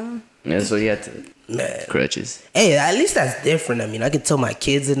 Yeah. Yeah, so he had to Man. crutches. Hey, at least that's different. I mean, I can tell my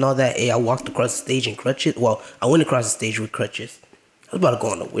kids and all that. Hey, I walked across the stage in crutches. Well, I went across the stage with crutches. I was about to go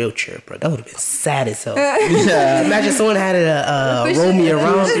on a wheelchair, bro. That would have been sad as hell. Yeah. Imagine someone had to roll me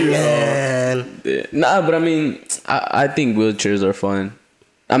around, man. Yeah. Nah, but I mean, I think wheelchairs are fun.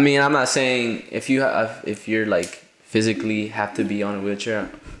 I mean, I'm not saying if you're like physically have to be on a wheelchair,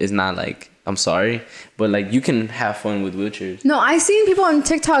 it's not like I'm sorry, but like you can have fun with wheelchairs. No, I've seen people on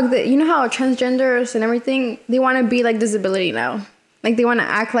TikTok that, you know how transgenders and everything, they want to be like disability now. Like they want to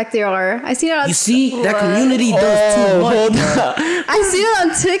act like they are. I see that. You see, that community does too much. I see it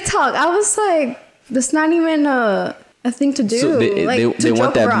on TikTok. I was like, that's not even a thing to do. So they like, to they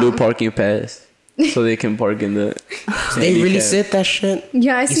want joke that blue around. parking pass so they can park in the. They really handicap. said that shit.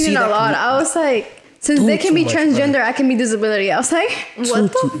 Yeah, I You seen see it a that lot. I was like, since they Do can be too much, transgender, I can be disability. I was like,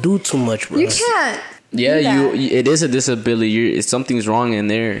 what the? Do too much, bro. You can't. Yeah, do that. it is a disability. Something's wrong in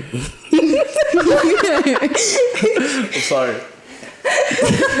there. I'm sorry.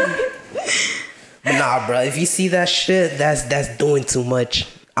 But nah, bro. If you see that shit, that's doing too much.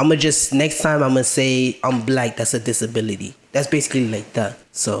 I'ma just next time I'ma say I'm black. That's a disability. That's basically like that.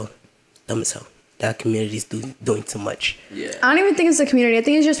 So, dumb as hell. That community's doing too much. Yeah. I don't even think it's a community. I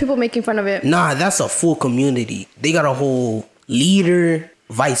think it's just people making fun of it. Nah, that's a full community. They got a whole leader,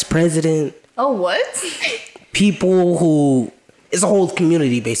 vice president, Oh, what? people who. It's a whole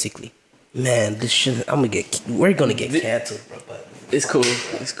community basically. Man, this shit. We're gonna get canceled, bro. But It's cool.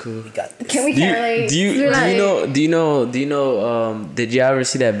 It's cool. we got this. Can we Do you, can't like, do you, you're like- do you know did you ever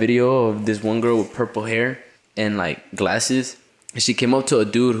see that video of this one girl with purple hair and like glasses? And she came up to a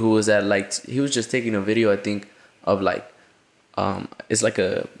dude who was at like, he was just taking a video, I think, of like it's like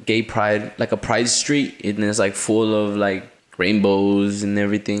a gay pride, like a pride street, and it's like full of like rainbows and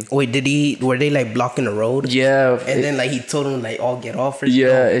everything. Wait, were they like blocking the road? Yeah. And then like he told them like all get off or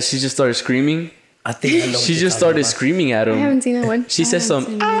yeah, and she just started screaming. I think I know what She you're just talking started about. screaming at I him. haven't seen that one. She said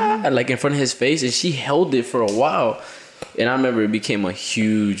some like in front of his face, and she held it for a while. And I remember it became a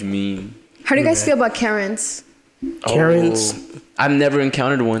huge meme. How do you guys feel about Karens? Karens. Oh, I've never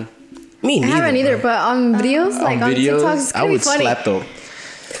encountered one. Me I neither. haven't either, bro. but on videos, like on TikTok, it's I gonna be would funny. slap though.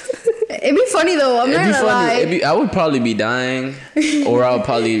 It'd be funny though. I'm not It'd be gonna lie. funny. I would probably be dying, or I would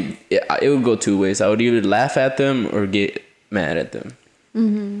probably. It would go two ways. I would either laugh at them or get mad at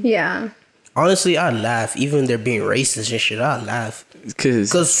them. Yeah. Honestly, I laugh. Even they're being racist and shit, I laugh. Cause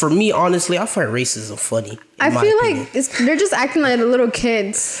Because for me, honestly, I find racism funny. I in my feel opinion. like they're just acting like little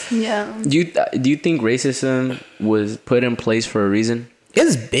kids. Yeah. do you think racism was put in place for a reason?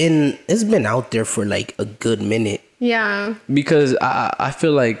 it's been out there for like a good minute. Yeah. Because I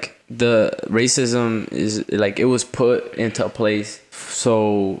feel like the racism is like it was put into place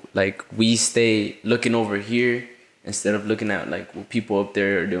so like we stay looking over here instead of looking at like what people up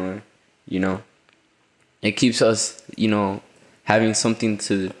there are doing, you know. It keeps us, you know, having something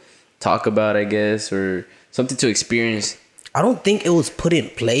to talk about, I guess, or something to experience. I don't think it was put in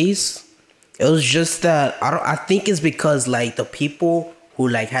place. It was just that I think it's because like the people who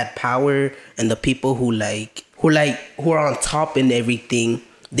like had power and the people who are on top and everything,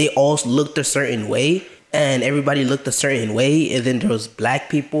 they all looked a certain way and everybody looked a certain way, and then there was black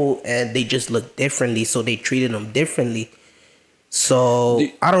people and they just looked differently, so they treated them differently. So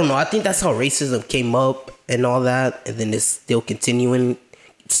I don't know. I think that's how racism came up and all that, and then it's still continuing,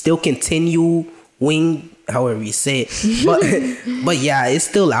 however you say it. But yeah, it's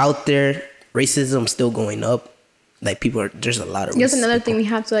still out there. Racism's still going up. Like there's a lot of. That's racist another people. thing we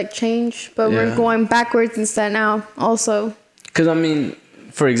have to like change, but we're Yeah. going backwards instead now. Also. Because I mean,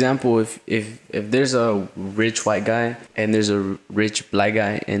 for example, if there's a rich white guy and there's a rich black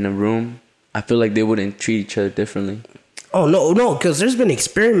guy in a room, I feel like they wouldn't treat each other differently. Oh no, because there's been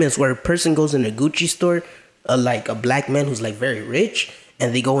experiments where a person goes in a Gucci store, like a black man who's like very rich,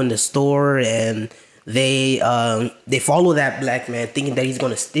 and they go in the store and they follow that black man thinking that he's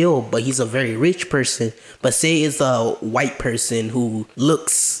gonna steal, but he's a very rich person. But say it's a white person who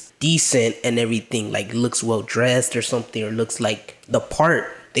looks decent and everything, like looks well dressed or something, or looks like the part,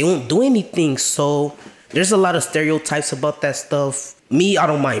 they won't do anything. So there's a lot of stereotypes about that stuff. Me, I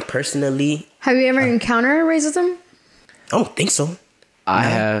don't mind personally. Have you ever encountered racism? I don't think so. I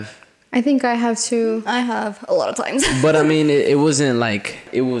have. I think I have too. I have a lot of times. But I mean, it wasn't like,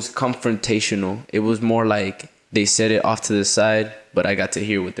 it was confrontational. It was more like they said it off to the side, but I got to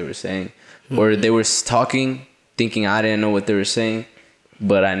hear what they were saying. Or they were talking, thinking I didn't know what they were saying.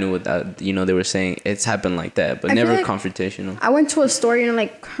 but I knew what that, they were saying it's happened like that, but I feel never like confrontational. I went to a store,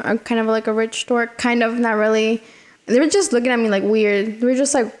 like kind of like a rich store, kind of, not really. They were just looking at me like weird. They were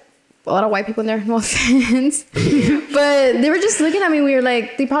just like a lot of white people in there, no offense. But they were just looking at me weird,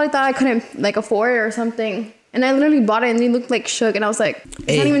 like they probably thought I couldn't like afford it or something. And I literally bought it and they looked like shook, and I was like,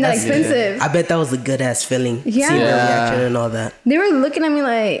 it's not even that expensive. I bet that was a good ass feeling. Yeah. Seeing their reaction and all that. They were looking at me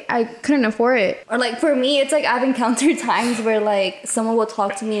like I couldn't afford it. Or like for me, it's like I've encountered times where like someone will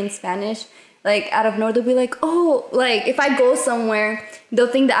talk to me in Spanish, like out of nowhere they'll be like, oh, like if I go somewhere, they'll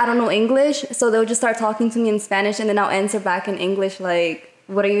think that I don't know English, so they'll just start talking to me in Spanish, and then I'll answer back in English like,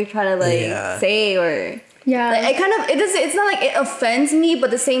 what are you trying to like say? Or Yeah. like, it's not like it offends me, but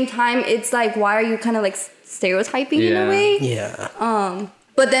at the same time it's like, why are you kind of like stereotyping in a way? Yeah.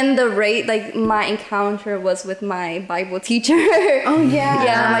 But then my encounter was with my Bible teacher. Oh yeah.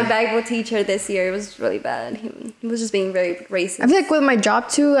 Yeah, my Bible teacher this year, it was really bad. He was just being very racist. I feel like with my job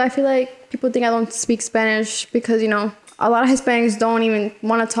too, I feel like people think I don't speak Spanish because, a lot of Hispanics don't even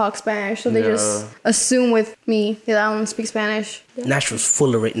want to talk Spanish. So they just assume with me that I don't speak Spanish. Nashville's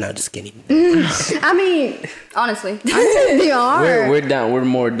full of it. No, just kidding. I mean, Honestly. they are. We're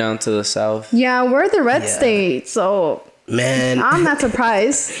more down to the south. Yeah, we're the red state. So Man, I'm not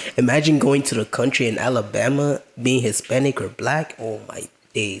surprised. imagine going to the country in Alabama, being Hispanic or black. Oh my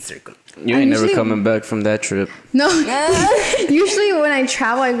days are gonna. You ain't never usually- coming back from that trip. No. Usually when I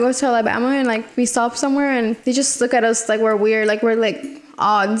travel, I go to Alabama and like we stop somewhere and they just look at us like we're weird, like we're like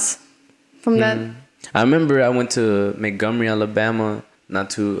odds from that. I remember I went to Montgomery, Alabama, long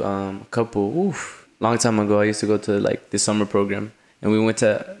time ago. I used to go to like the summer program, and we went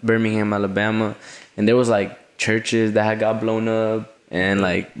to Birmingham, Alabama, and there was like churches that had got blown up and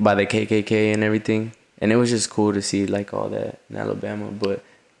like by the KKK and everything, and it was just cool to see like all that in Alabama. But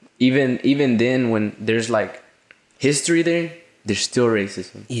even then, when there's like history there's still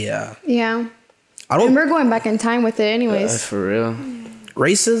racism. Yeah. Yeah. I And don't. we're going back in time with it anyways. For real.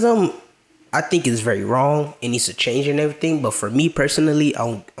 Racism, I think is very wrong. It needs to change and everything. But for me personally,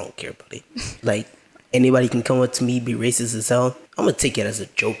 I don't care about it. Like anybody can come up to me, be racist as hell. I'm gonna take it as a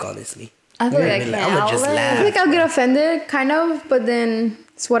joke, honestly. I feel like I Like, can't. I'ma just outlet. laugh. I think I'll get offended, kind of, but then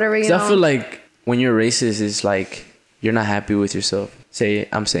it's whatever, you 'Cause know. I feel like when you're racist, it's like you're not happy with yourself.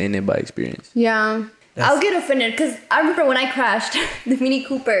 I'm saying it by experience. Yeah. I'll get offended because I remember when I crashed the Mini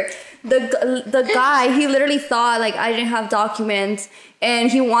Cooper, the guy, he literally thought like I didn't have documents,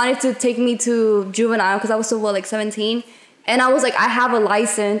 and he wanted to take me to juvenile because I was still like 17. And I was like, I have a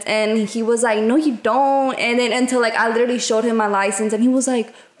license, and he was like, no, you don't. And then until like I literally showed him my license, and he was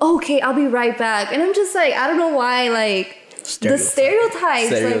like, okay, I'll be right back. And I'm just like, I don't know why, like the stereotypes.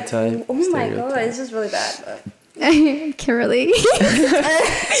 Stereotype. Like, oh my god, it's just really bad. But. I can't relate.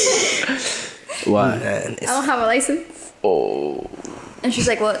 Why? Man, I don't have a license. Oh. And she's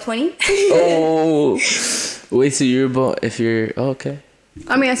like, what, 20? Oh. Wait, so if you're okay.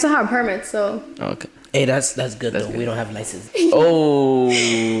 I mean, I still have a permit, so. Okay. hey, that's good though. We don't have license. Oh.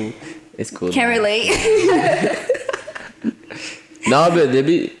 It's cool. Can't relate. No, but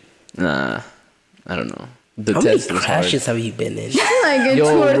I don't know. The How many test was crashes have you been in? Like in Yo,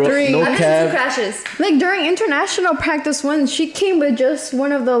 2 or bro, 3. no I've been cap. in 2 crashes. Like during international practice once, she came with just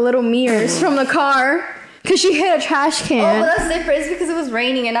one of the little mirrors from the car because she hit a trash Oh, can. but that's different. It's because it was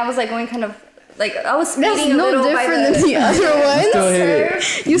raining and I was like going kind of like I was That's speeding a no little different by than the other one. Still hit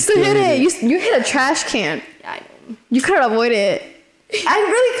it. You still hit it. You hit a trash can. I know. You could have avoided it. I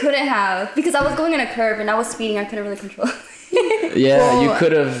really couldn't have because I was going in a curve and I was speeding. I couldn't really control. Yeah, Well, you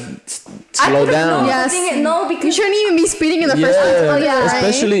could have I slowed could've- down. No, Yes. no, You because shouldn't even be speeding in the first place. Oh, yeah,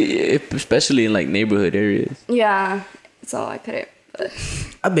 right? especially in like neighborhood areas. yeah, so I couldn't. But.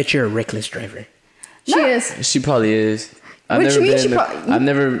 I bet you're a reckless driver. She is. She probably is. What you mean she probably- I've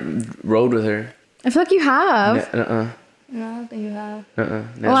never rode with her. I feel like you have. No, I don't think you have. Never.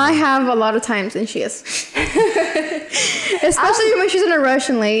 Well, I have a lot of times, and she is. Especially when she's in a rush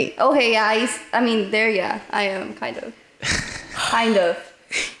and late. Okay, yeah, I mean, yeah, I am kind of. Kind of.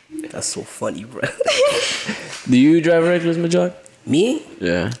 That's so funny, bro. Do you drive reckless, Major? Me?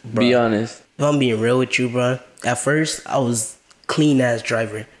 Yeah. Be honest. If I'm being real with you, bro, at first I was clean ass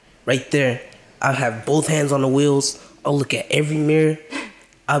driver. Right there, I have both hands on the wheels. I'll look at every mirror.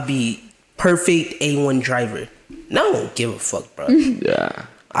 I'll be perfect A1 driver. Now I don't give a fuck, bro. Yeah.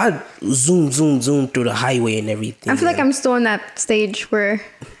 I zoom through the highway and everything. I feel like I'm still in that stage where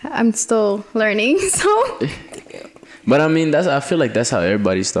I'm still learning. So But I mean, I feel like that's how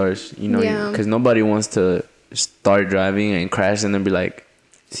everybody starts, you know, Yeah. because nobody wants to start driving and crash and then be like,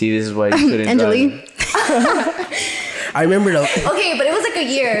 see, this is why you shouldn't Angeli. drive. I remember Okay, but it was like a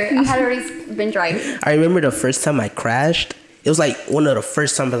year. I had already been driving. I remember the first time I crashed. It was like one of the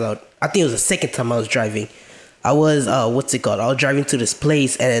first times I think it was the second time I was driving. I was what's it called? I was driving to this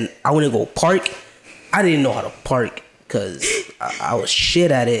place and I went to go park. I didn't know how to park because I was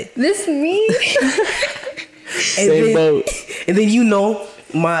shit at it. This me. And then you know,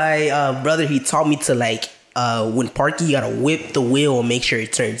 my brother, he taught me to like when parking, you gotta whip the wheel and make sure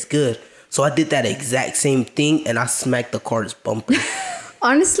it turns good. So I did that exact same thing and I smacked the car's bumper.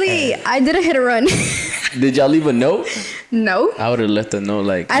 Honestly, I didn't hit a run. Did y'all leave a note? No. I would have left a note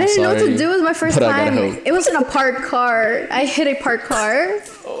like, I didn't know what to sorry, do. It was my first but I gotta time. help. It was in a parked car. I hit a parked car.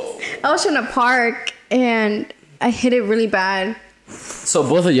 I was trying to park and I hit it really bad. So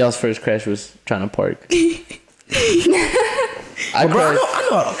both of y'all's first crash was trying to park. Bro, I know how to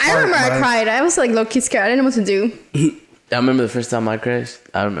park, I remember I man. cried. I was like low-key scared. I didn't know what to do. I remember the first time I crashed.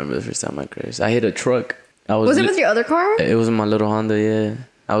 I hit a truck. Was it with your other car? It was in my little Honda, yeah.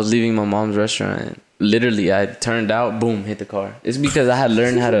 I was leaving my mom's restaurant. Literally, I turned out, boom, hit the car. It's because I had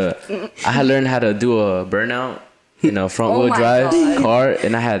learned how to do a burnout in a front wheel my drive God. car,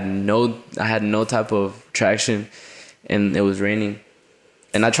 and I had no type of traction, and it was raining.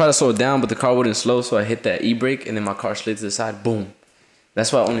 And I tried to slow it down, but the car wouldn't slow, so I hit that e-brake, and then my car slid to the side, boom.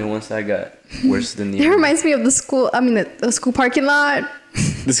 That's why only one side got worse than the It other. reminds me of the school. I mean, the school parking lot.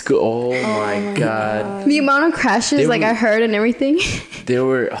 The school, oh my God. The amount of crashes, They like were- I heard and everything. There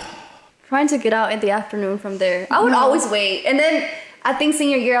were, Trying to get out in the afternoon from there. I would always wait. And then I think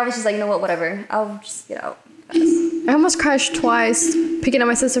senior year, I was just like, you know what, whatever. I'll just get out. I almost crashed twice picking up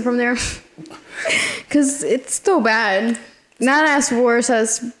my sister from there. Because it's still bad. Not as worse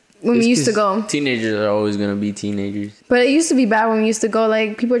as when we used to go. Teenagers are always going to be teenagers. But it used to be bad when we used to go.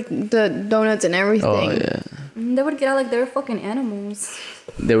 Like, people, the donuts and everything. Oh, yeah. They would get out like they were fucking animals.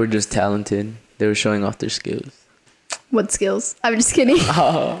 They were just talented. They were showing off their skills. What skills? I'm just kidding.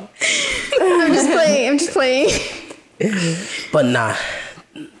 Oh. I'm just playing. But nah,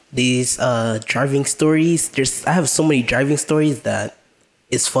 these driving stories, I have so many driving stories that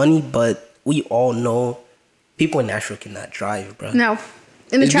it's funny, but we all know people in Nashville cannot drive, bro. No.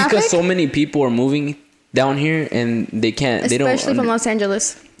 In the It's traffic? because so many people are moving down here and they can't. They don't. Especially from Los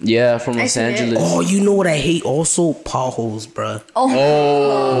Angeles. Yeah, from I Los seen it. Angeles. Oh, you know what I hate also? Potholes, bro.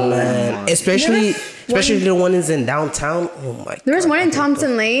 Oh, Man, especially the ones in downtown. Oh my god. There was one in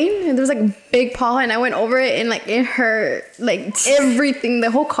Thompson Lane, and there was like a big pothole, and I went over it, and like it hurt, like everything,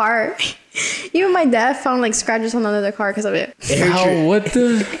 the whole car. Even my dad found like scratches on another car because of it. How? What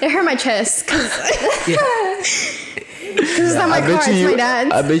the? It hurt my chest because it's not my car, it's my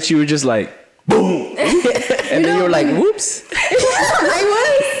dad's. I bet you were just like, boom, and then you were like, whoops.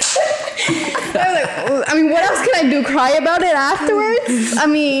 I was like, I mean, what else can I do? Cry about it afterwards? I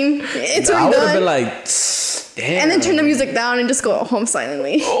mean, it's I already would have done. been like, damn. And then turn the music down and just go home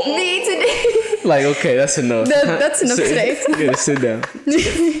silently. Me today. Like, okay, that's enough. That's enough Sit- today. Yeah, sit down.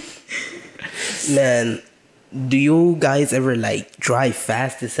 Man, do you guys ever like drive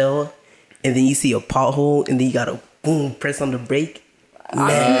fast as hell and then you see a pothole and then you gotta boom press on the brake?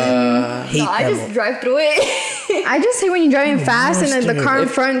 Man, hate No, I that just moment. drive through it. I just hate when you're driving fast and then the car in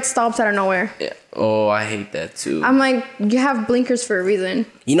If- front stops out of nowhere. Yeah. Oh, I hate that too. I'm like, you have blinkers for a reason.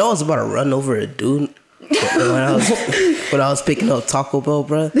 You know I was about to run over a dude when I was picking up Taco Bell,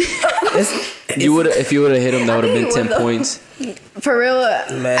 bro. If you would have hit him, that would have been 10 points. For real.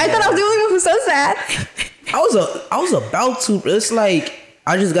 Man. I thought I was the only one who says that. I was about to. It's like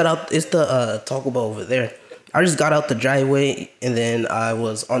I just got out. It's the Taco Bell over there. I just got out the driveway and then I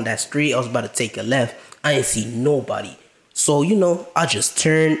was on that street. I was about to take a left. I didn't see nobody. So you know, I just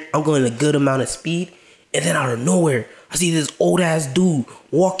turned. I'm going a good amount of speed, and then out of nowhere, I see this old ass dude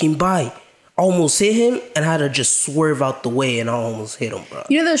walking by. I almost hit him, and I had to just swerve out the way, and I almost hit him, bro.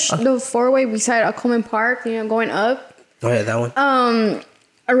 You know the four-way beside Coleman Park, you know, going up? Oh yeah, that one.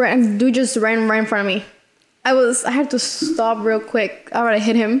 A dude just ran right in front of me. I had to stop real quick. I would have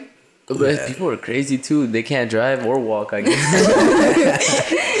hit him. But people are crazy too. They can't drive or walk, I guess.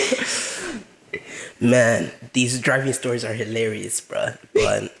 Man, these driving stories are hilarious, bro.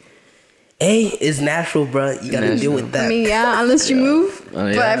 But hey, it's natural, bro. You gotta deal with that. I mean, yeah, unless you move. Oh,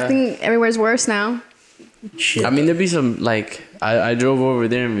 But yeah. everything everywhere's worse now. Shit. I mean, there'd be some, like, I drove over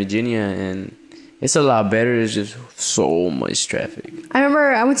there in Virginia and it's a lot better. It's just so much traffic. I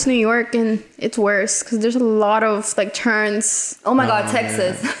remember I went to New York and it's worse because there's a lot of like turns. Oh my god,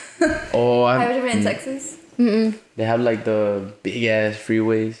 Texas. Oh, Have you ever been in Texas? they have like the big ass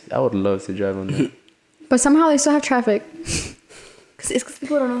freeways. I would love to drive on that. But somehow they still have traffic. It's because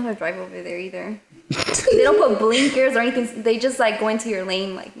people don't know how to drive over there either. They don't put blinkers or anything. They just like go into your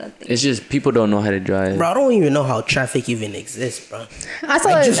lane like nothing. It's just people don't know how to drive. Bro, I don't even know how traffic even exists, bro. I saw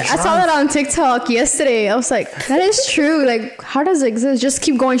Like, it, just I saw drive. that on TikTok yesterday. I was like, that is true. Like, how does it exist? Just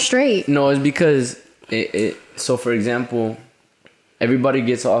keep going straight. No, it's because so for example, everybody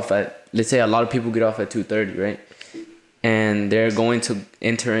gets off at, let's say a lot of people get off at 2:30, right? And they're going to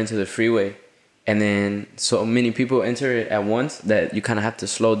enter into the freeway. And then so many people enter it at once that you kind of have to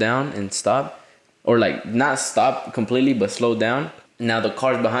slow down and stop. Or like not stop completely, but slow down. Now the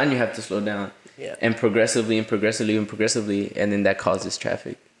cars behind you have to slow down. Yeah. And progressively and progressively and progressively. And then that causes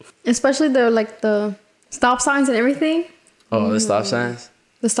traffic. Especially the stop signs and everything. Oh, the stop signs?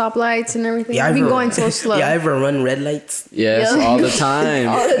 The stoplights and everything. Yeah, I've been going so slow. Yeah, I ever run red lights? Yes, Yeah. all the time.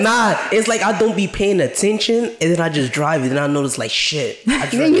 Nah, it's like I don't be paying attention, and then I just drive, and then I notice like shit. I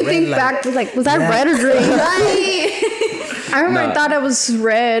just Then ran you a red think light. back, like, was that Yeah. red or green? I remember I Nah. thought it was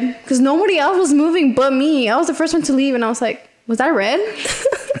red because nobody else was moving but me. I was the first one to leave, and I was like, was that red?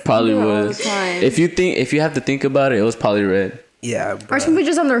 Probably Yeah, all was. the time. If you have to think about it, it was probably red. Yeah, Or bro. some people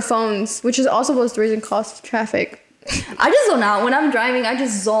just on their phones, which is also was the reason caused traffic. I just zone out when I'm driving. I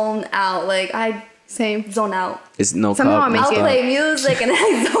just zone out. Like I Same. zone out. It's no Somehow cop, I no make I'll it. stop. play music and then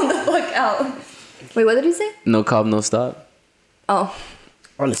I zone the fuck out. Wait, what did you say? No cop, no stop. Oh,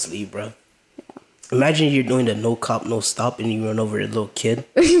 Honestly, bro. Imagine you're doing the no cop, no stop, and you run over a little kid.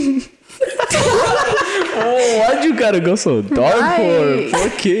 Oh, why'd you gotta go so dark Right. for a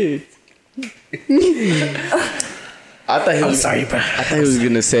kid? I thought he I'm was. sorry, bro. I thought he was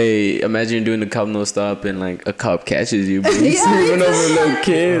gonna say, imagine doing the cop no stop and like a cop catches you, but you run over a little I'm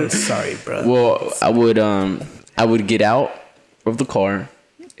kid. sorry, bro. Well, I would get out of the car.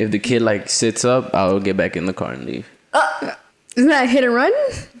 If the kid like sits up, I'll get back in the car and leave. Isn't that a hit and run?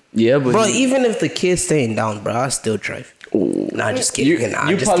 Yeah, but Bro, even if the kid's staying down, bro, I still drive. Ooh. Nah, just kidding. Nah,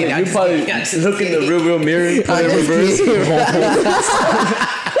 you just probably, kidding. you I'm probably just kidding. look in the real mirror, put it in reverse,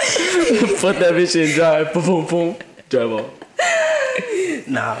 put that bitch in drive, boom, boom, boom, drive off.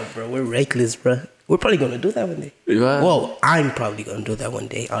 Nah, bro, we're reckless, bro. We're probably gonna do that one day. Yeah. Well, I'm probably gonna do that one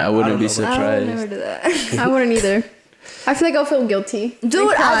day. I wouldn't don't be know. surprised. I would never do that. I wouldn't either. I feel like I'll feel guilty. Dude,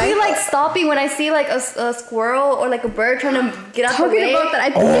 Like, I'll be cry. like stopping when I see like a squirrel or like a bird trying to get out the Talking way. about that, I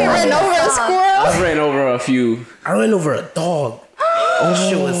think I ran over a Stop. squirrel. I've ran over a few. I ran over a dog. Oh,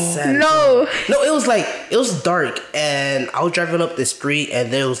 shit was sad. No. No, it was dark, and I was driving up the street,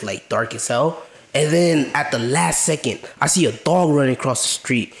 and then it was like dark as hell. And then at the last second, I see a dog running across the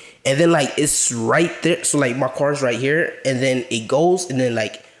street, and then like it's right there. So like my car's right here, and then it goes, and then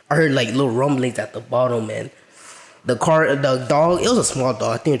like I heard like little rumblings at the bottom, man. The dog, it was a small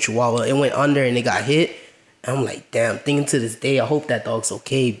dog, I think a Chihuahua. It went under and it got hit. And I'm like, damn. Thinking to this day, I hope that dog's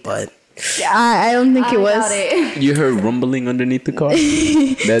okay, but I don't think I it was. got it. You heard rumbling underneath the car?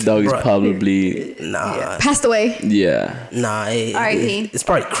 That dog is Bruh. probably, nah, Passed away. yeah. nah. R.I.P. It's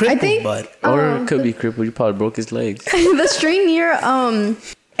probably crippled, think- but Or it could be crippled. You probably broke his legs. The street near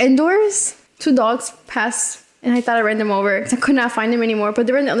indoors, 2 dogs passed, and I thought I ran them over because I could not find them anymore. But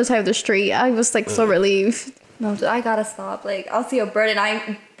they were on the other side of the street. I was like so relieved. No, dude, I gotta stop. Like I'll see a bird and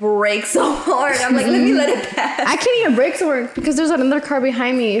I brake so hard. I'm like, let me let it pass. I can't even brake somewhere because there's another car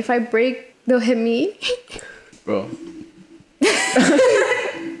behind me. If I brake, they'll hit me. Bro.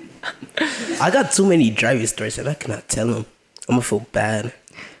 I got too many driving stories and I cannot tell them. I'm gonna feel bad.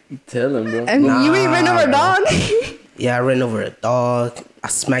 Tell him, bro. And you ain't ran over a dog. Yeah, I ran over a dog. I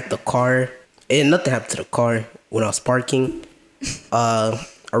smacked the car. And nothing happened to the car when I was parking. I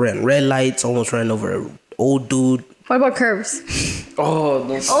ran red lights. Almost ran over an old dude. What about curves? Oh,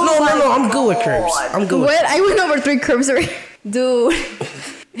 don't No, I'm good with curbs. I'm good with What? I went over 3 curves already. Dude,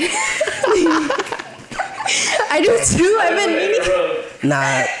 I do too. I've been meaning.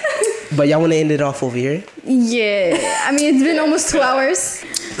 Nah, but y'all want to end it off over here? Yeah. I mean, it's been almost 2 hours.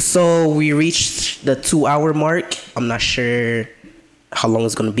 So we reached the 2-hour mark. I'm not sure how long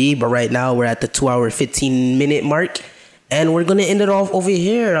it's gonna be, but right now we're at the 2-hour 15-minute mark, and we're gonna end it off over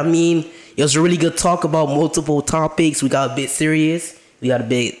here. I mean, it was a really good talk about multiple topics. We got a bit serious. We got a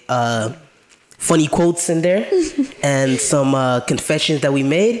bit funny quotes in there, and some confessions that we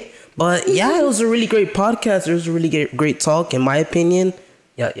made. But yeah, it was a really great podcast. It was a really great talk, in my opinion.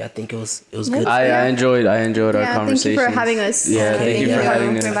 Yeah, I think it was good. I enjoyed our Yeah, thank you conversation. for having us. Yeah, Okay, thank you yeah. for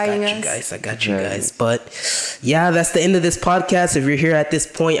having For us. inviting I us. got you Right. guys. But yeah, that's the end of this podcast. If you're here at this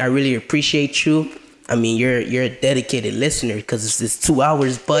point, I really appreciate you. I mean, you're a dedicated listener because it's just 2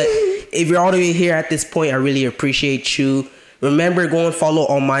 hours. But if you're all the way here at this point, I really appreciate you. Remember, go and follow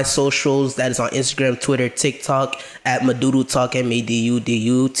all my socials. That is on Instagram, Twitter, TikTok at Madudu Talk,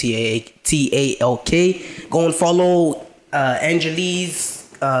 MADUDUTALK. Go and follow Angelique's,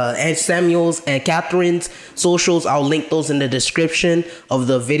 and Samuel's, and Catherine's socials. I'll link those in the description of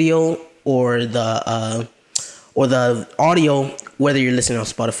the video or the audio, whether you're listening on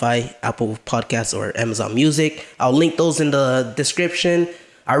Spotify, Apple Podcasts, or Amazon Music. I'll link those in the description.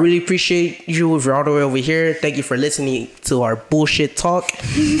 I really appreciate you if you're all the way over here. Thank you for listening to our bullshit talk.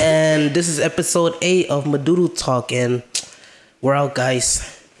 And this is episode 8 of Madoodle Talk, and we're out, guys.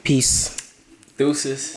 Peace. Deuces.